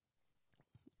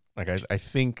 Like, I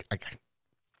think,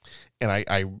 and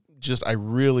I just, I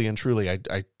really and truly,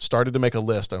 I started to make a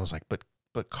list. I was like, but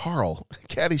Carl,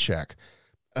 Caddyshack,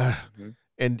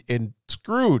 and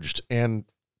Scrooged, and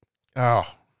so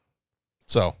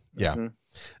yeah. Mm-hmm.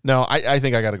 No, I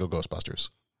think I got to go Ghostbusters.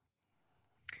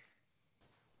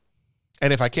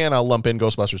 And if I can, I'll lump in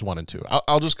Ghostbusters 1 and 2.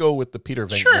 I'll just go with the Peter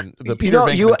Venkman,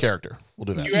 Venkman character. We'll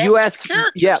do that. You asked,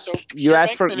 yeah. So you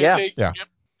asked for, yeah. Yeah.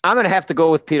 I'm gonna have to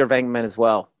go with Peter Venkman as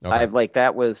well. Okay. I've like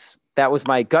that was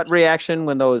my gut reaction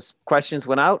when those questions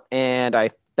went out, and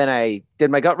I did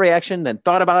my gut reaction, then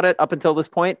thought about it up until this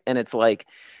point, and it's like,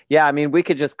 yeah, I mean, we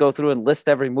could just go through and list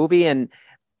every movie, and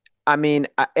I mean,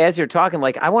 as you're talking,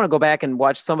 like I want to go back and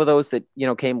watch some of those that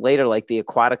came later, like The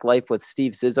Aquatic Life with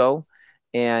Steve Zissou,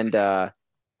 and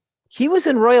he was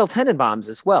in Royal Tenenbaums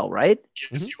as well, right?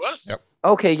 Yes, he was. Yep.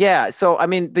 Okay, yeah. So I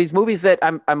mean, these movies that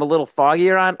I'm a little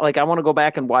foggier on, like I want to go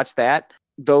back and watch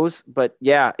those. But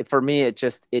yeah, for me,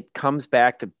 it comes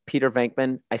back to Peter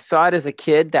Venkman. I saw it as a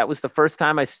kid. That was the first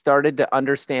time I started to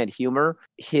understand humor.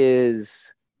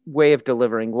 His way of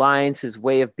delivering lines, his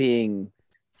way of being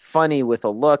funny with a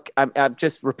look. I'm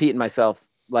just repeating myself.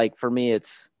 Like for me,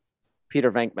 it's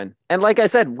Peter Venkman. And like I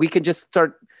said, we can just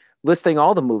start listing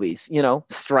all the movies.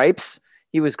 Stripes.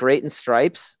 He was great in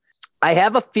Stripes. I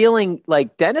have a feeling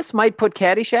like Dennis might put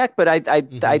Caddyshack, but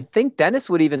I think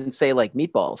Dennis would even say like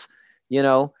Meatballs,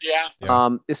 Yeah.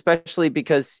 Especially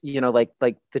because, like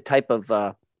the type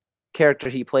of character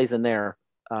he plays in there.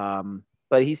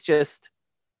 But he's a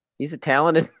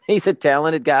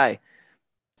talented guy.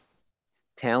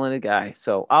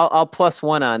 So I'll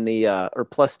 +1 on the, or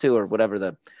 +2 or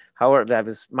whatever however, that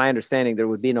was my understanding. There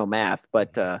would be no math,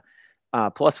 but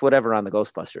plus whatever on the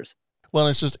Ghostbusters. Well,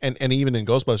 it's just, and even in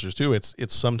Ghostbusters too,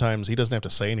 it's sometimes he doesn't have to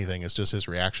say anything. It's just his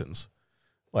reactions.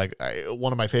 Like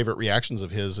one of my favorite reactions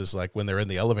of his is like when they're in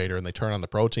the elevator and they turn on the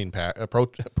protein packs, the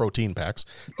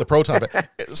proton,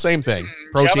 same thing,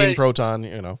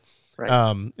 proton,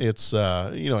 Right. it's,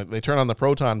 they turn on the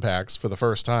proton packs for the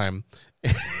first time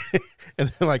and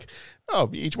they're like, oh,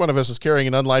 each one of us is carrying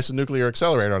an unlicensed nuclear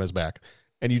accelerator on his back.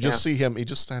 And you just see him, he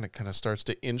just kind of starts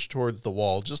to inch towards the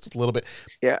wall just a little bit.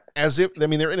 Yeah. As if,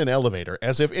 they're in an elevator,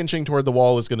 as if inching toward the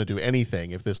wall is going to do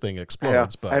anything if this thing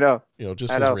explodes. I know.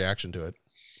 Just his reaction to it.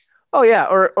 Oh yeah.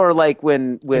 Or like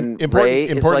when Ray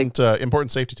is like,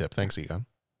 important safety tip. Thanks, Egon.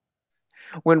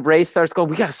 When Ray starts going,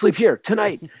 we got to sleep here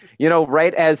tonight,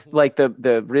 right as like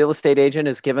the real estate agent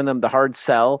is giving them the hard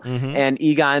sell, and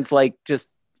Egon's like,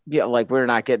 like, we're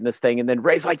not getting this thing. And then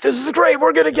Ray's like, this is great.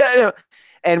 We're going to get it.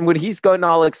 And when he's gotten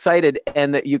all excited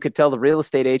and that you could tell the real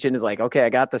estate agent is like, okay,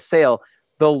 I got the sale.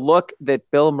 The look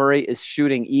that Bill Murray is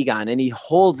shooting Egon, and he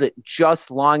holds it just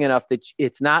long enough that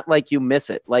it's not like you miss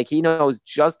it. Like he knows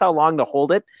just how long to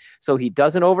hold it, so he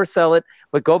doesn't oversell it.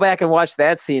 But go back and watch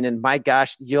that scene, and my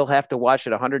gosh, you'll have to watch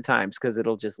it 100 times because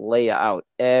it'll just lay you out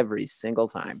every single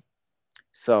time.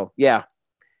 So yeah,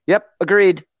 yep,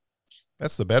 agreed.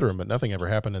 That's the bedroom, but nothing ever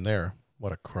happened in there.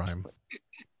 What a crime.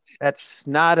 That's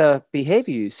not a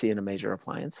behavior you see in a major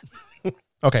appliance.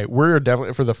 Okay, we're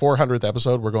definitely, for the 400th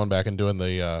episode, we're going back and doing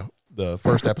the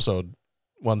first episode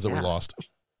ones that we lost.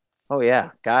 Oh yeah,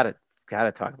 got to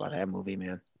talk about that movie,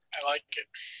 man. I like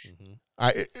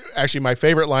it. Actually, my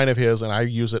favorite line of his, and I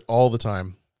use it all the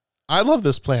time. I love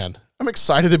this plan. I'm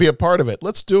excited to be a part of it.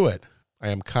 Let's do it.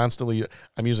 I'm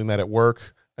using that at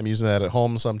work. I'm using that at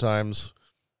home sometimes.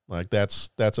 Like that's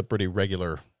a pretty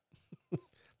regular.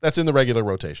 That's in the regular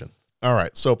rotation. All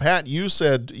right. So Pat, you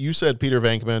said Peter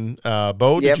Venkman.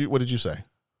 Bo, what did you say?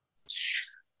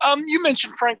 You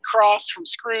mentioned Frank Cross from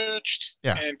Scrooged,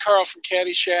 and Carl from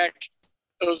Caddyshack.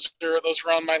 Those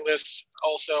are on my list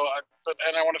also.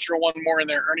 And I want to throw one more in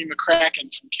there. Ernie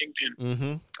McCracken from Kingpin.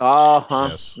 Mm-hmm.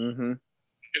 Yes. Mm-hmm.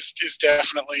 Is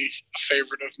definitely a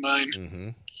favorite of mine. Mm-hmm.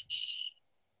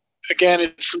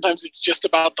 Again, sometimes it's just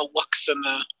about the looks and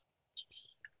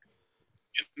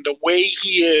the way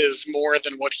he is more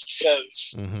than what he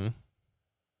says. Mm-hmm.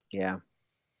 Yeah.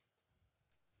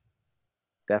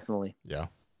 Definitely. Yeah.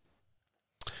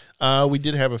 We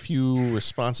did have a few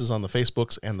responses on the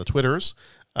Facebooks and the Twitters.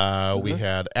 We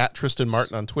had @Tristan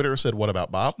Martin on Twitter said, "What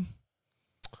about Bob?"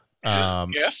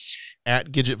 Yes.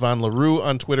 @Gidget Von LaRue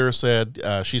on Twitter said,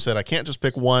 she said, I can't just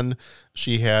pick one.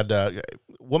 She had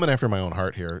woman after my own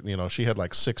heart here. She had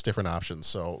like 6 different options.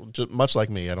 So just much like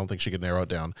me, I don't think she could narrow it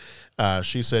down.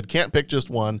 She said, can't pick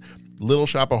just one. Little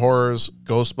Shop of Horrors,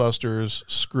 Ghostbusters,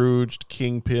 Scrooged,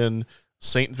 Kingpin,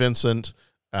 St. Vincent.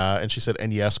 And she said,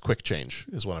 and yes, Quick Change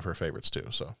is one of her favorites too.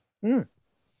 So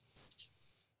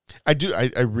I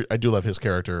do love his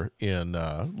character in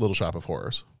Little Shop of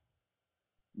Horrors.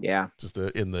 Yeah. Just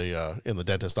in the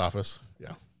dentist office.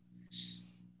 Yeah.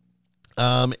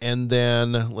 And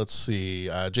then let's see.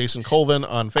 Jason Colvin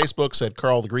on Facebook said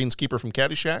Carl the Greenskeeper from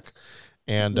Caddyshack,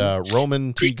 and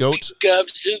Roman T. Goat.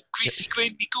 Greasy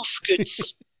gravy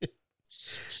goods.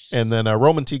 And then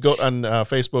Roman T. Goat on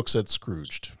Facebook said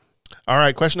Scrooged. All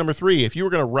right, question number 3. If you were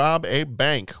going to rob a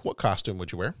bank, what costume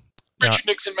would you wear? Richard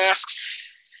Nixon masks.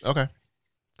 Okay.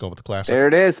 Going with the classic. There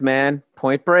it is, man.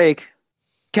 Point Break.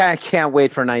 Can't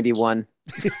wait for 91.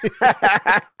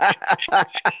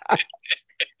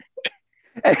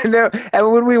 And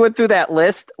when we went through that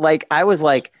list, like I was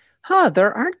like,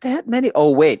 there aren't that many.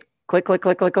 Oh, wait. Click, click,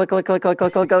 click, click, click, click, click, click,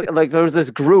 click, click. Like there was this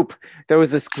group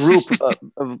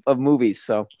of movies.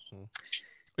 So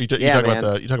you talk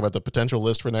about the potential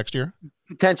list for next year?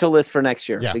 Potential list for next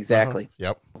year. Yeah. Exactly.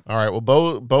 Yep. All right. Well,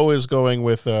 Bo is going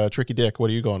with Tricky Dick. What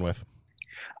are you going with?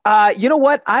 You know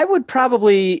what? I would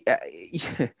probably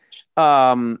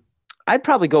I'd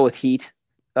probably go with Heat,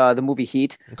 the movie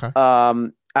Heat. Okay.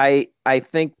 I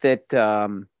think that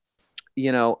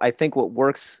I think what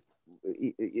works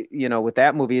with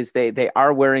that movie is they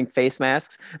are wearing face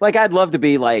masks. Like I'd love to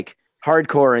be like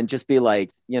hardcore and just be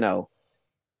like,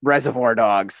 Reservoir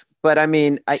Dogs. But I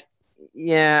mean, I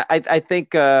think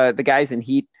the guys in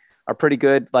Heat are pretty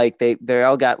good. Like they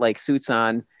all got like suits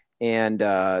on and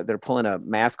they're pulling a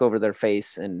mask over their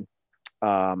face and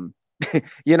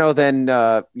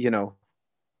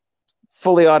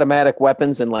fully automatic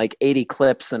weapons and like 80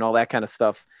 clips and all that kind of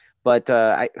stuff. But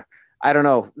I don't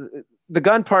know. The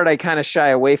gun part I kind of shy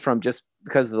away from just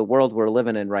because of the world we're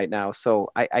living in right now. So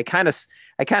I kind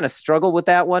of struggle with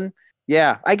that one.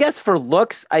 Yeah, I guess for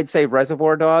looks, I'd say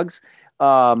Reservoir Dogs.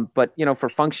 But for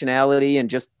functionality and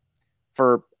just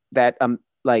for that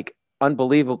like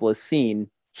unbelievable scene,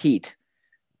 Heat.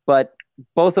 But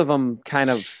both of them kind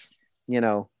of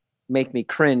make me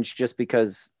cringe just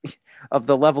because of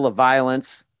the level of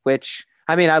violence. Which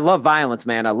I mean, I love violence,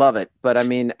 man. I love it. But I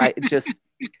mean, I just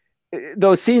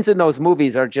those scenes in those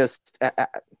movies are just.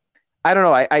 I don't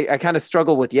know. I kind of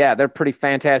struggle with. Yeah, they're pretty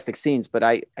fantastic scenes, but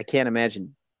I can't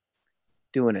imagine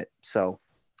doing it. So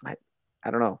I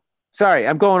don't know. Sorry,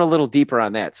 I'm going a little deeper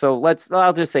on that. So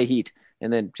I'll just say Heat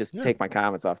and then just take my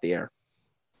comments off the air.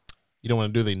 You don't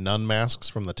want to do the nun masks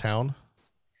from The Town?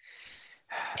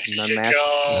 Nun masks.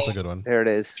 That's a good one. There it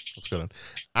is. That's a good one.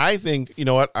 I think, you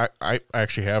know what? I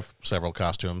actually have several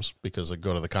costumes because I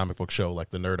go to the comic book show like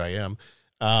the nerd I am.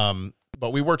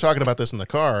 But we were talking about this in the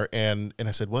car, and I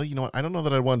said, well, you know what? I don't know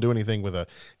that I'd want to do anything with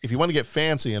if you want to get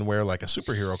fancy and wear like a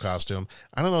superhero costume,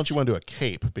 I don't know that you want to do a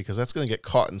cape because that's going to get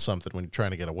caught in something when you're trying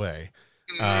to get away.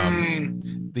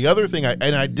 The other thing,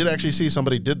 I did actually see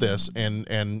somebody did this, and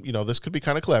this could be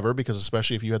kind of clever because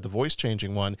especially if you had the voice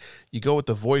changing one, you go with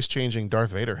the voice changing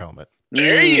Darth Vader helmet.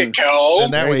 There you go.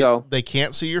 And that way they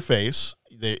can't see your face.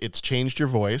 It's changed your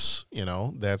voice.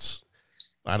 That's.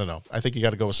 I don't know. I think you got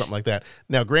to go with something like that.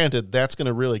 Now, granted, that's going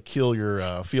to really kill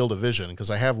your field of vision because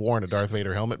I have worn a Darth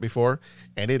Vader helmet before,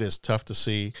 and it is tough to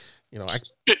see. I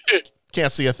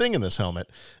can't see a thing in this helmet.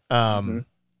 So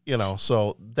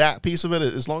that piece of it,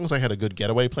 as long as I had a good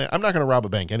getaway plan, I'm not going to rob a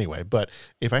bank anyway, but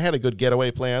if I had a good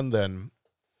getaway plan, then,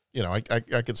 I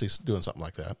could see doing something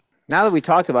like that. Now that we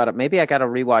talked about it, maybe I got to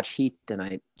rewatch Heat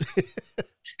tonight.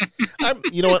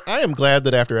 You know what? I am glad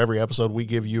that after every episode we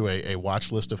give you a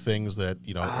watch list of things that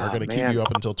are going to keep you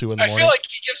up until 2 a.m. I feel like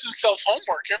he gives himself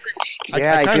homework every week.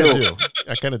 I do.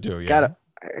 I kind of do. Yeah.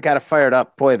 Got to fire it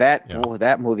up, boy.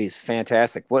 That movie's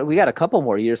fantastic. We got a couple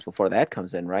more years before that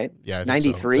comes in, right? Yeah,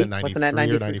 93. So. Wasn't that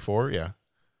 93 or 94? Yeah.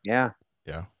 Yeah.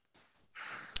 Yeah.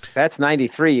 That's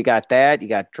 93. You got that. You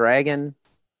got Dragon.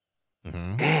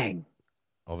 Mm-hmm. Dang.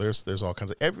 Oh, there's all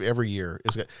kinds of every year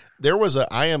there was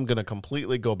I am going to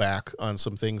completely go back on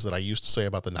some things that I used to say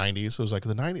about the 90s. It was like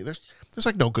the 90s, there's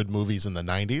like no good movies in the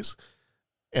 90s.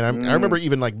 And I remember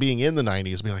even like being in the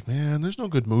 90s, being like, man, there's no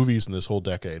good movies in this whole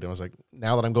decade. And I was like,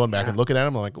 now that I'm going back and looking at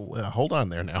them, I'm like, well, hold on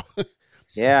there now.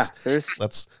 Yeah.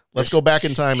 Let's go back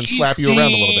in time and slap you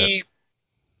around a little bit.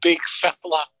 Big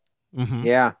fella. Mm-hmm.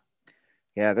 Yeah.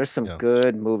 Yeah. There's some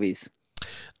good movies.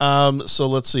 So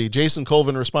let's see. Jason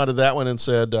Colvin responded to that one and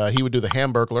said he would do the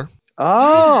Hamburglar.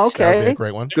 Oh, okay. That would be a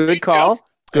great one. Good call.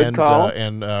 Good call.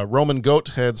 And Roman Goat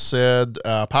had said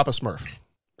Papa Smurf.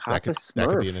 Papa Smurf. That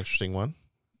could be an interesting one.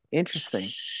 Interesting.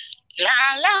 La,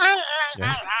 la,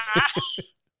 Yeah.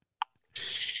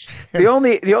 The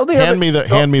only hand me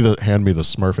the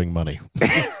Smurfing money.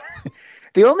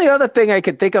 The only other thing I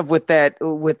could think of with the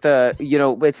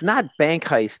it's not bank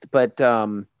heist, but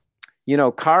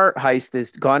car heist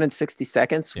is Gone in 60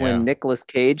 Seconds when Nicolas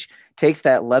Cage takes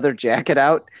that leather jacket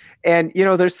out. And,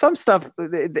 there's some stuff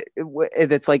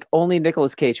that's like only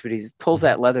Nicolas Cage, but he pulls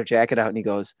that leather jacket out and he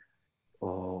goes,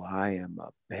 oh, I am a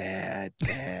bad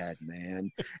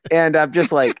man. And I'm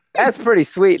just like, that's pretty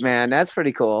sweet, man. That's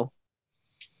pretty cool.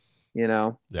 You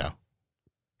know? Yeah.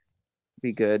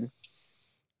 Be good.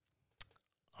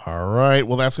 All right.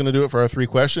 Well, that's going to do it for our 3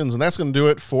 questions, and that's going to do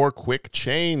it for Quick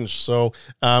Change. So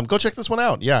go check this one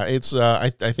out. Yeah, it's.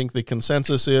 I think the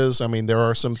consensus is, I mean, there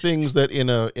are some things that in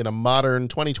a modern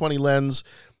 2020 lens,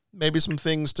 maybe some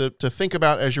things to think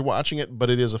about as you're watching it,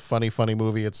 but it is a funny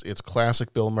movie. It's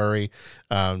classic Bill Murray.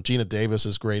 Gina Davis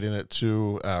is great in it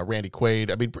too. Randy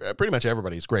Quaid. I mean, pretty much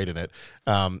everybody's great in it.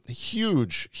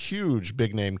 Huge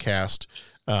big name cast.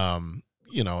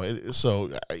 You know, so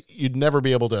you'd never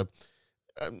be able to.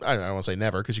 I don't want to say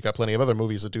never, because you got plenty of other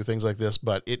movies that do things like this,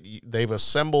 but they've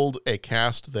assembled a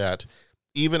cast that,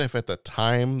 even if at the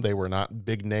time they were not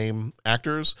big name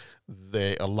actors,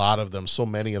 a lot of them, so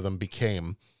many of them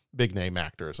became big name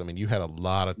actors. I mean, you had a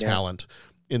lot of talent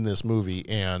in this movie,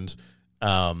 and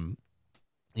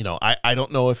you know, I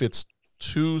don't know if it's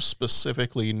too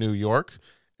specifically New York,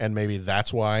 and maybe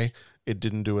that's why it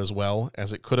didn't do as well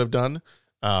as it could have done.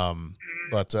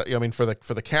 But I mean, for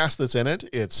the cast that's in it,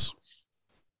 it's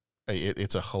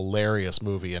a hilarious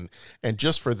movie, and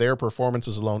just for their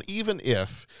performances alone, even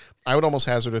if I would almost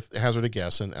hazard a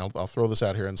guess, and I'll throw this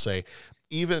out here and say,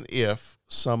 even if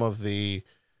some of the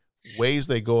ways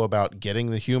they go about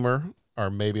getting the humor are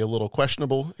maybe a little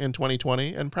questionable in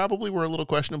 2020, and probably were a little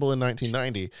questionable in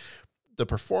 1990, the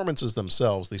performances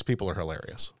themselves, these people are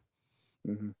hilarious.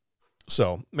 Mm-hmm.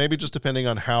 So maybe just depending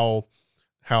on how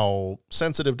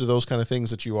sensitive to those kind of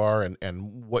things that you are,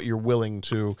 and what you're willing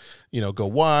to, you know, go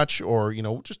watch, or, you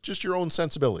know, just your own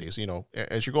sensibilities, you know,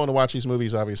 as you're going to watch these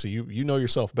movies, obviously you know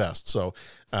yourself best. So,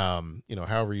 you know,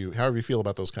 however you feel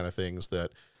about those kind of things,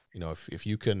 that, you know, if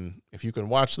you can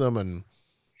watch them and,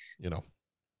 you know,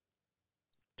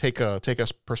 take a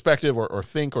perspective, or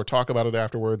think or talk about it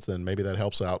afterwards, then maybe that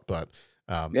helps out. But,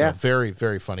 a very,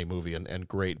 very funny movie, and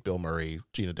great Bill Murray,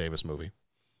 Gina Davis movie.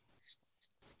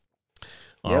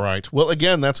 All right. Well,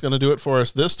 again, that's going to do it for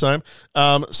us this time.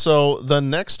 So the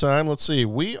next time, let's see,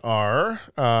 our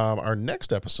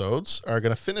next episodes are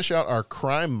going to finish out our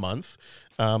crime month.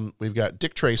 We've got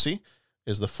Dick Tracy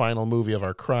is the final movie of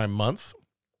our crime month.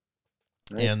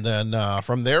 Nice. And then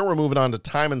from there, we're moving on to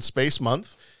Time and Space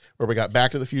month, where we got Back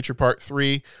to the Future Part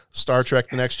 3, Star Trek,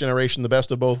 The Next Generation, The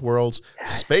Best of Both Worlds,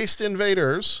 Spaced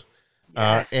Invaders,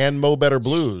 and Mo Better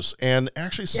Blues. And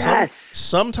actually,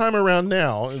 sometime around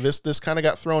now, this kind of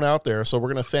got thrown out there, so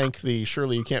we're going to thank the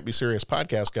Surely You Can't Be Serious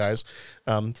podcast guys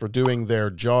for doing their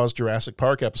Jaws Jurassic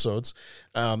Park episodes,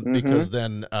 because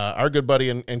then our good buddy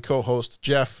and co-host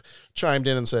Jeff chimed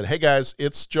in and said, hey guys,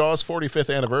 it's Jaws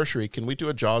 45th anniversary. Can we do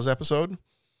a Jaws episode?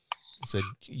 I said,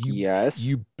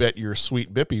 you bet your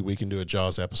sweet bippy we can do a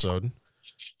Jaws episode.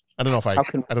 I don't know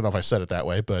if I said it that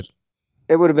way, but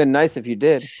it would have been nice if you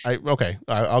did.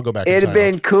 I'll go back. It'd have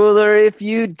been cooler if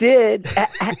you did.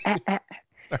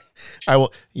 I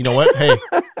will. You know what?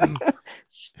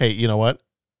 Hey, you know what?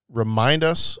 Remind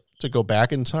us to go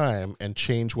back in time and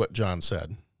change what John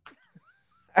said.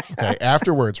 Okay.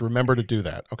 Afterwards, remember to do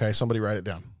that. Okay. Somebody write it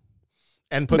down,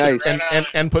 and put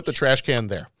and put the trash can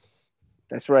there.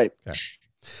 That's right. Okay.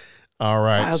 All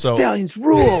right. Wild Stallions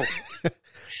rule.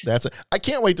 That's it. I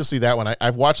can't wait to see that one.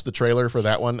 I've watched the trailer for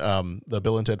that one, the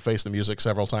Bill and Ted Face the Music,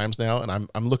 several times now, and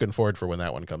I'm looking forward for when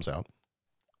that one comes out.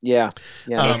 Yeah,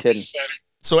 no kidding.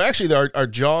 So actually, our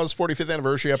Jaws 45th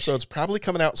anniversary episode's probably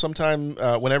coming out sometime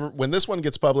when this one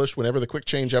gets published, whenever the Quick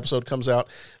Change episode comes out.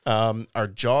 Our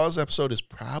Jaws episode is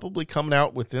probably coming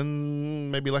out within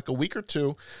maybe like a week or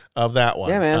two of that one.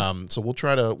 Yeah, man. So we'll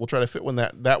try to fit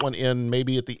that one in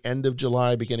maybe at the end of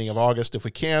July, beginning of August if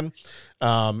we can.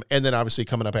 And then obviously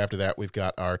coming up after that, we've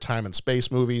got our Time and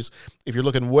Space movies. If you're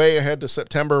looking way ahead to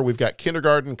September, we've got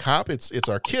Kindergarten Cop. It's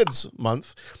our kids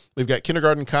month. We've got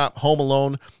Kindergarten Cop, Home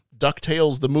Alone,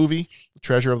 DuckTales the movie,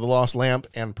 Treasure of the Lost Lamp,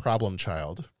 and Problem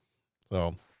Child.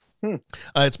 So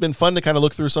it's been fun to kind of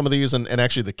look through some of these, and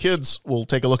actually the kids will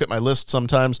take a look at my list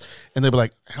sometimes, and they'll be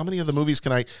like, how many of the movies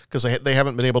can I, because they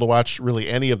haven't been able to watch really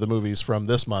any of the movies from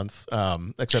this month,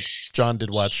 except John did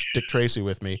watch Dick Tracy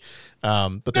with me,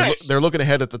 but they're looking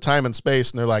ahead at the Time and Space,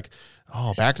 and they're like,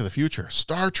 oh, Back to the Future,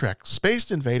 Star Trek,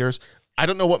 Spaced Invaders. I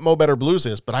don't know what Mo Better Blues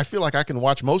is, but I feel like I can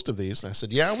watch most of these. And I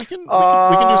said, yeah, we can do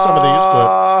some of these,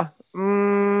 but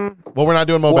well, we're not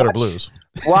doing Mo Better Blues.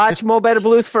 Watch Mo Better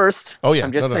Blues first. Oh yeah,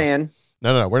 I'm just saying.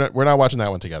 No, we're not watching that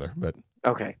one together. But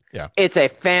okay, yeah, it's a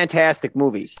fantastic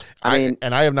movie. I mean,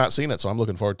 I have not seen it, so I'm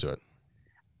looking forward to it.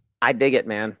 I dig it,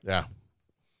 man. Yeah,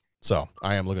 so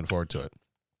I am looking forward to it.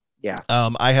 Yeah.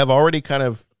 I have already kind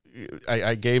of,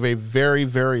 I gave a very,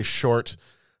 very short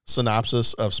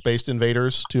synopsis of Space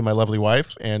Invaders to my lovely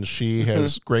wife, and she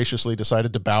has graciously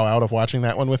decided to bow out of watching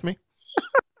that one with me.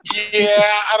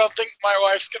 Yeah, I don't think my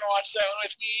wife's going to watch that one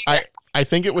with me. I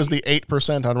think it was the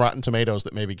 8% on Rotten Tomatoes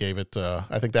that maybe gave it.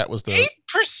 I think that was the 8%.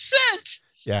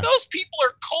 Yeah. Those people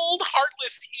are cold,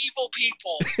 heartless, evil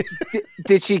people.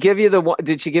 Did she give you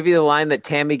the line that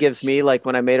Tammy gives me, like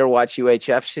when I made her watch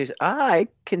UHF? She's, I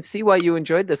can see why you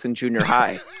enjoyed this in junior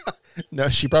high. No,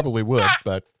 she probably would,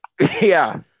 but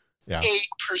yeah. 8%. I'm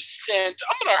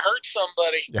gonna hurt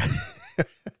somebody. Yeah.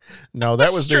 No,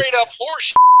 that was straight up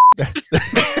horse. Sorry.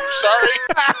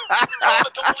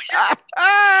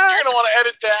 You're gonna want to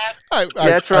edit that.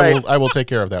 That's right. I will take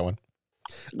care of that one.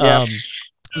 Yeah.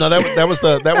 No, that was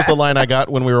the line I got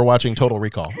when we were watching Total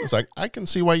Recall. It's like, I can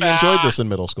see why you enjoyed this in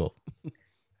middle school.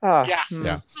 Yeah.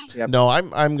 Yep. No,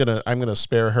 I'm gonna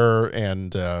spare her,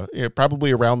 and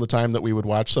probably around the time that we would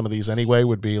watch some of these anyway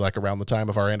would be like around the time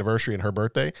of our anniversary and her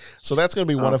birthday. So that's gonna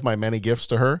be one of my many gifts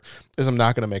to her. Is I'm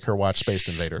not gonna make her watch Space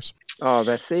Invaders. Oh,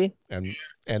 that's see. And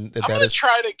I'm that gonna is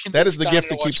try to that is the convince gift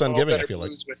Donna that keeps to on watch giving. I Better feel like.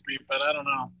 Blues with me, but I don't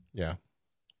know. Yeah.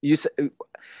 You say,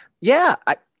 yeah.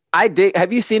 I dig.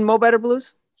 Have you seen Mo Better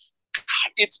Blues?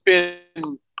 It's been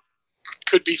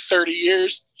could be 30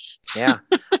 years. Yeah.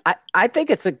 I think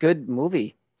it's a good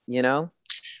movie, you know?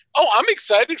 Oh, I'm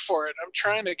excited for it. I'm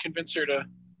trying to convince her to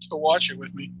watch it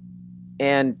with me.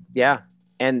 And yeah,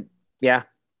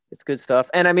 it's good stuff.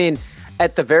 And I mean,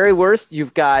 at the very worst,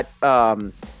 you've got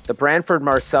the Branford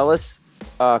Marsalis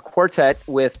quartet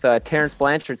with Terrence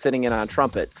Blanchard sitting in on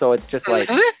trumpet. So it's just like,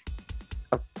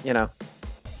 you know.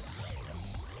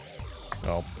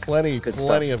 Oh, plenty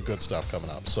of good stuff coming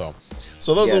up. So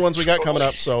those are the ones we got coming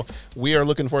up. So we are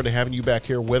looking forward to having you back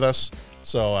here with us.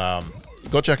 So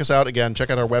go check us out. Again,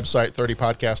 check out our website,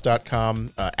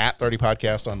 30podcast.com, at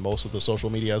 30podcast on most of the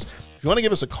social medias. If you want to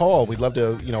give us a call, we'd love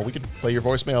to, we could play your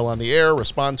voicemail on the air,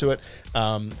 respond to it.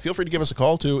 Feel free to give us a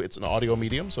call too. It's an audio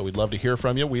medium, so we'd love to hear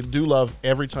from you. We do love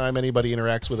every time anybody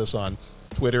interacts with us on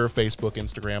Twitter, Facebook,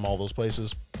 Instagram, all those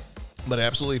places. But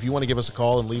absolutely, if you want to give us a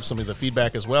call and leave some of the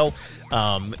feedback as well,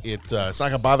 it's not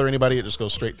going to bother anybody. It just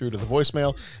goes straight through to the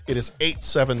voicemail. It is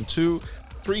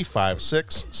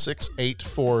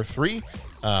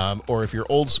 872-356-6843. Or if you're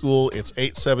old school, it's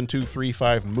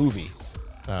 872-35-MOVIE.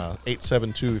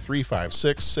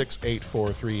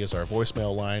 872-356-6843 is our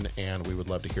voicemail line, and we would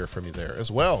love to hear from you there as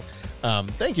well.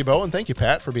 Thank you, Bo, and thank you,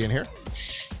 Pat, for being here.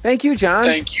 Thank you, John.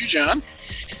 Thank you, John.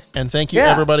 And thank you,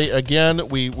 everybody. Again,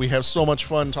 we have so much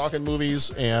fun talking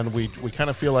movies, and we kind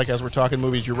of feel like as we're talking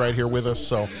movies, you're right here with us.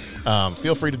 So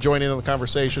feel free to join in on the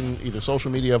conversation, either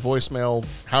social media, voicemail,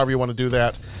 however you want to do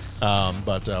that.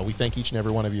 But we thank each and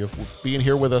every one of you for being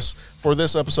here with us for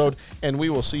this episode, and we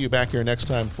will see you back here next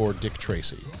time for Dick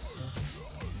Tracy.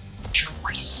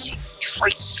 Tracy.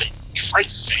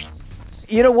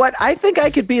 You know what? I think I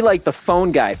could be like the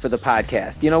phone guy for the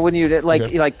podcast. You know, when you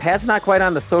like Pat's not quite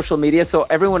on the social media, so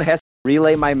everyone has to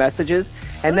relay my messages,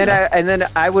 and then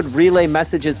I would relay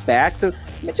messages back through.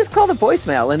 Just call the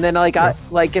voicemail, and then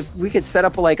if we could set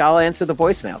up I'll answer the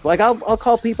voicemails. I'll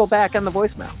call people back on the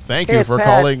voicemail. Thank you for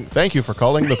calling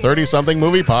the 30-something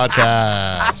movie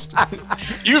podcast.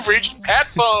 You've reached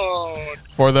Pat's phone.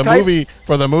 For the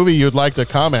movie you'd like to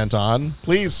comment on,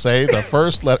 please say the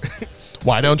first letter.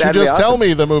 Why don't you just tell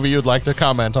me the movie you'd like to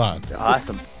comment on?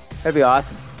 Awesome. That'd be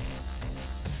awesome.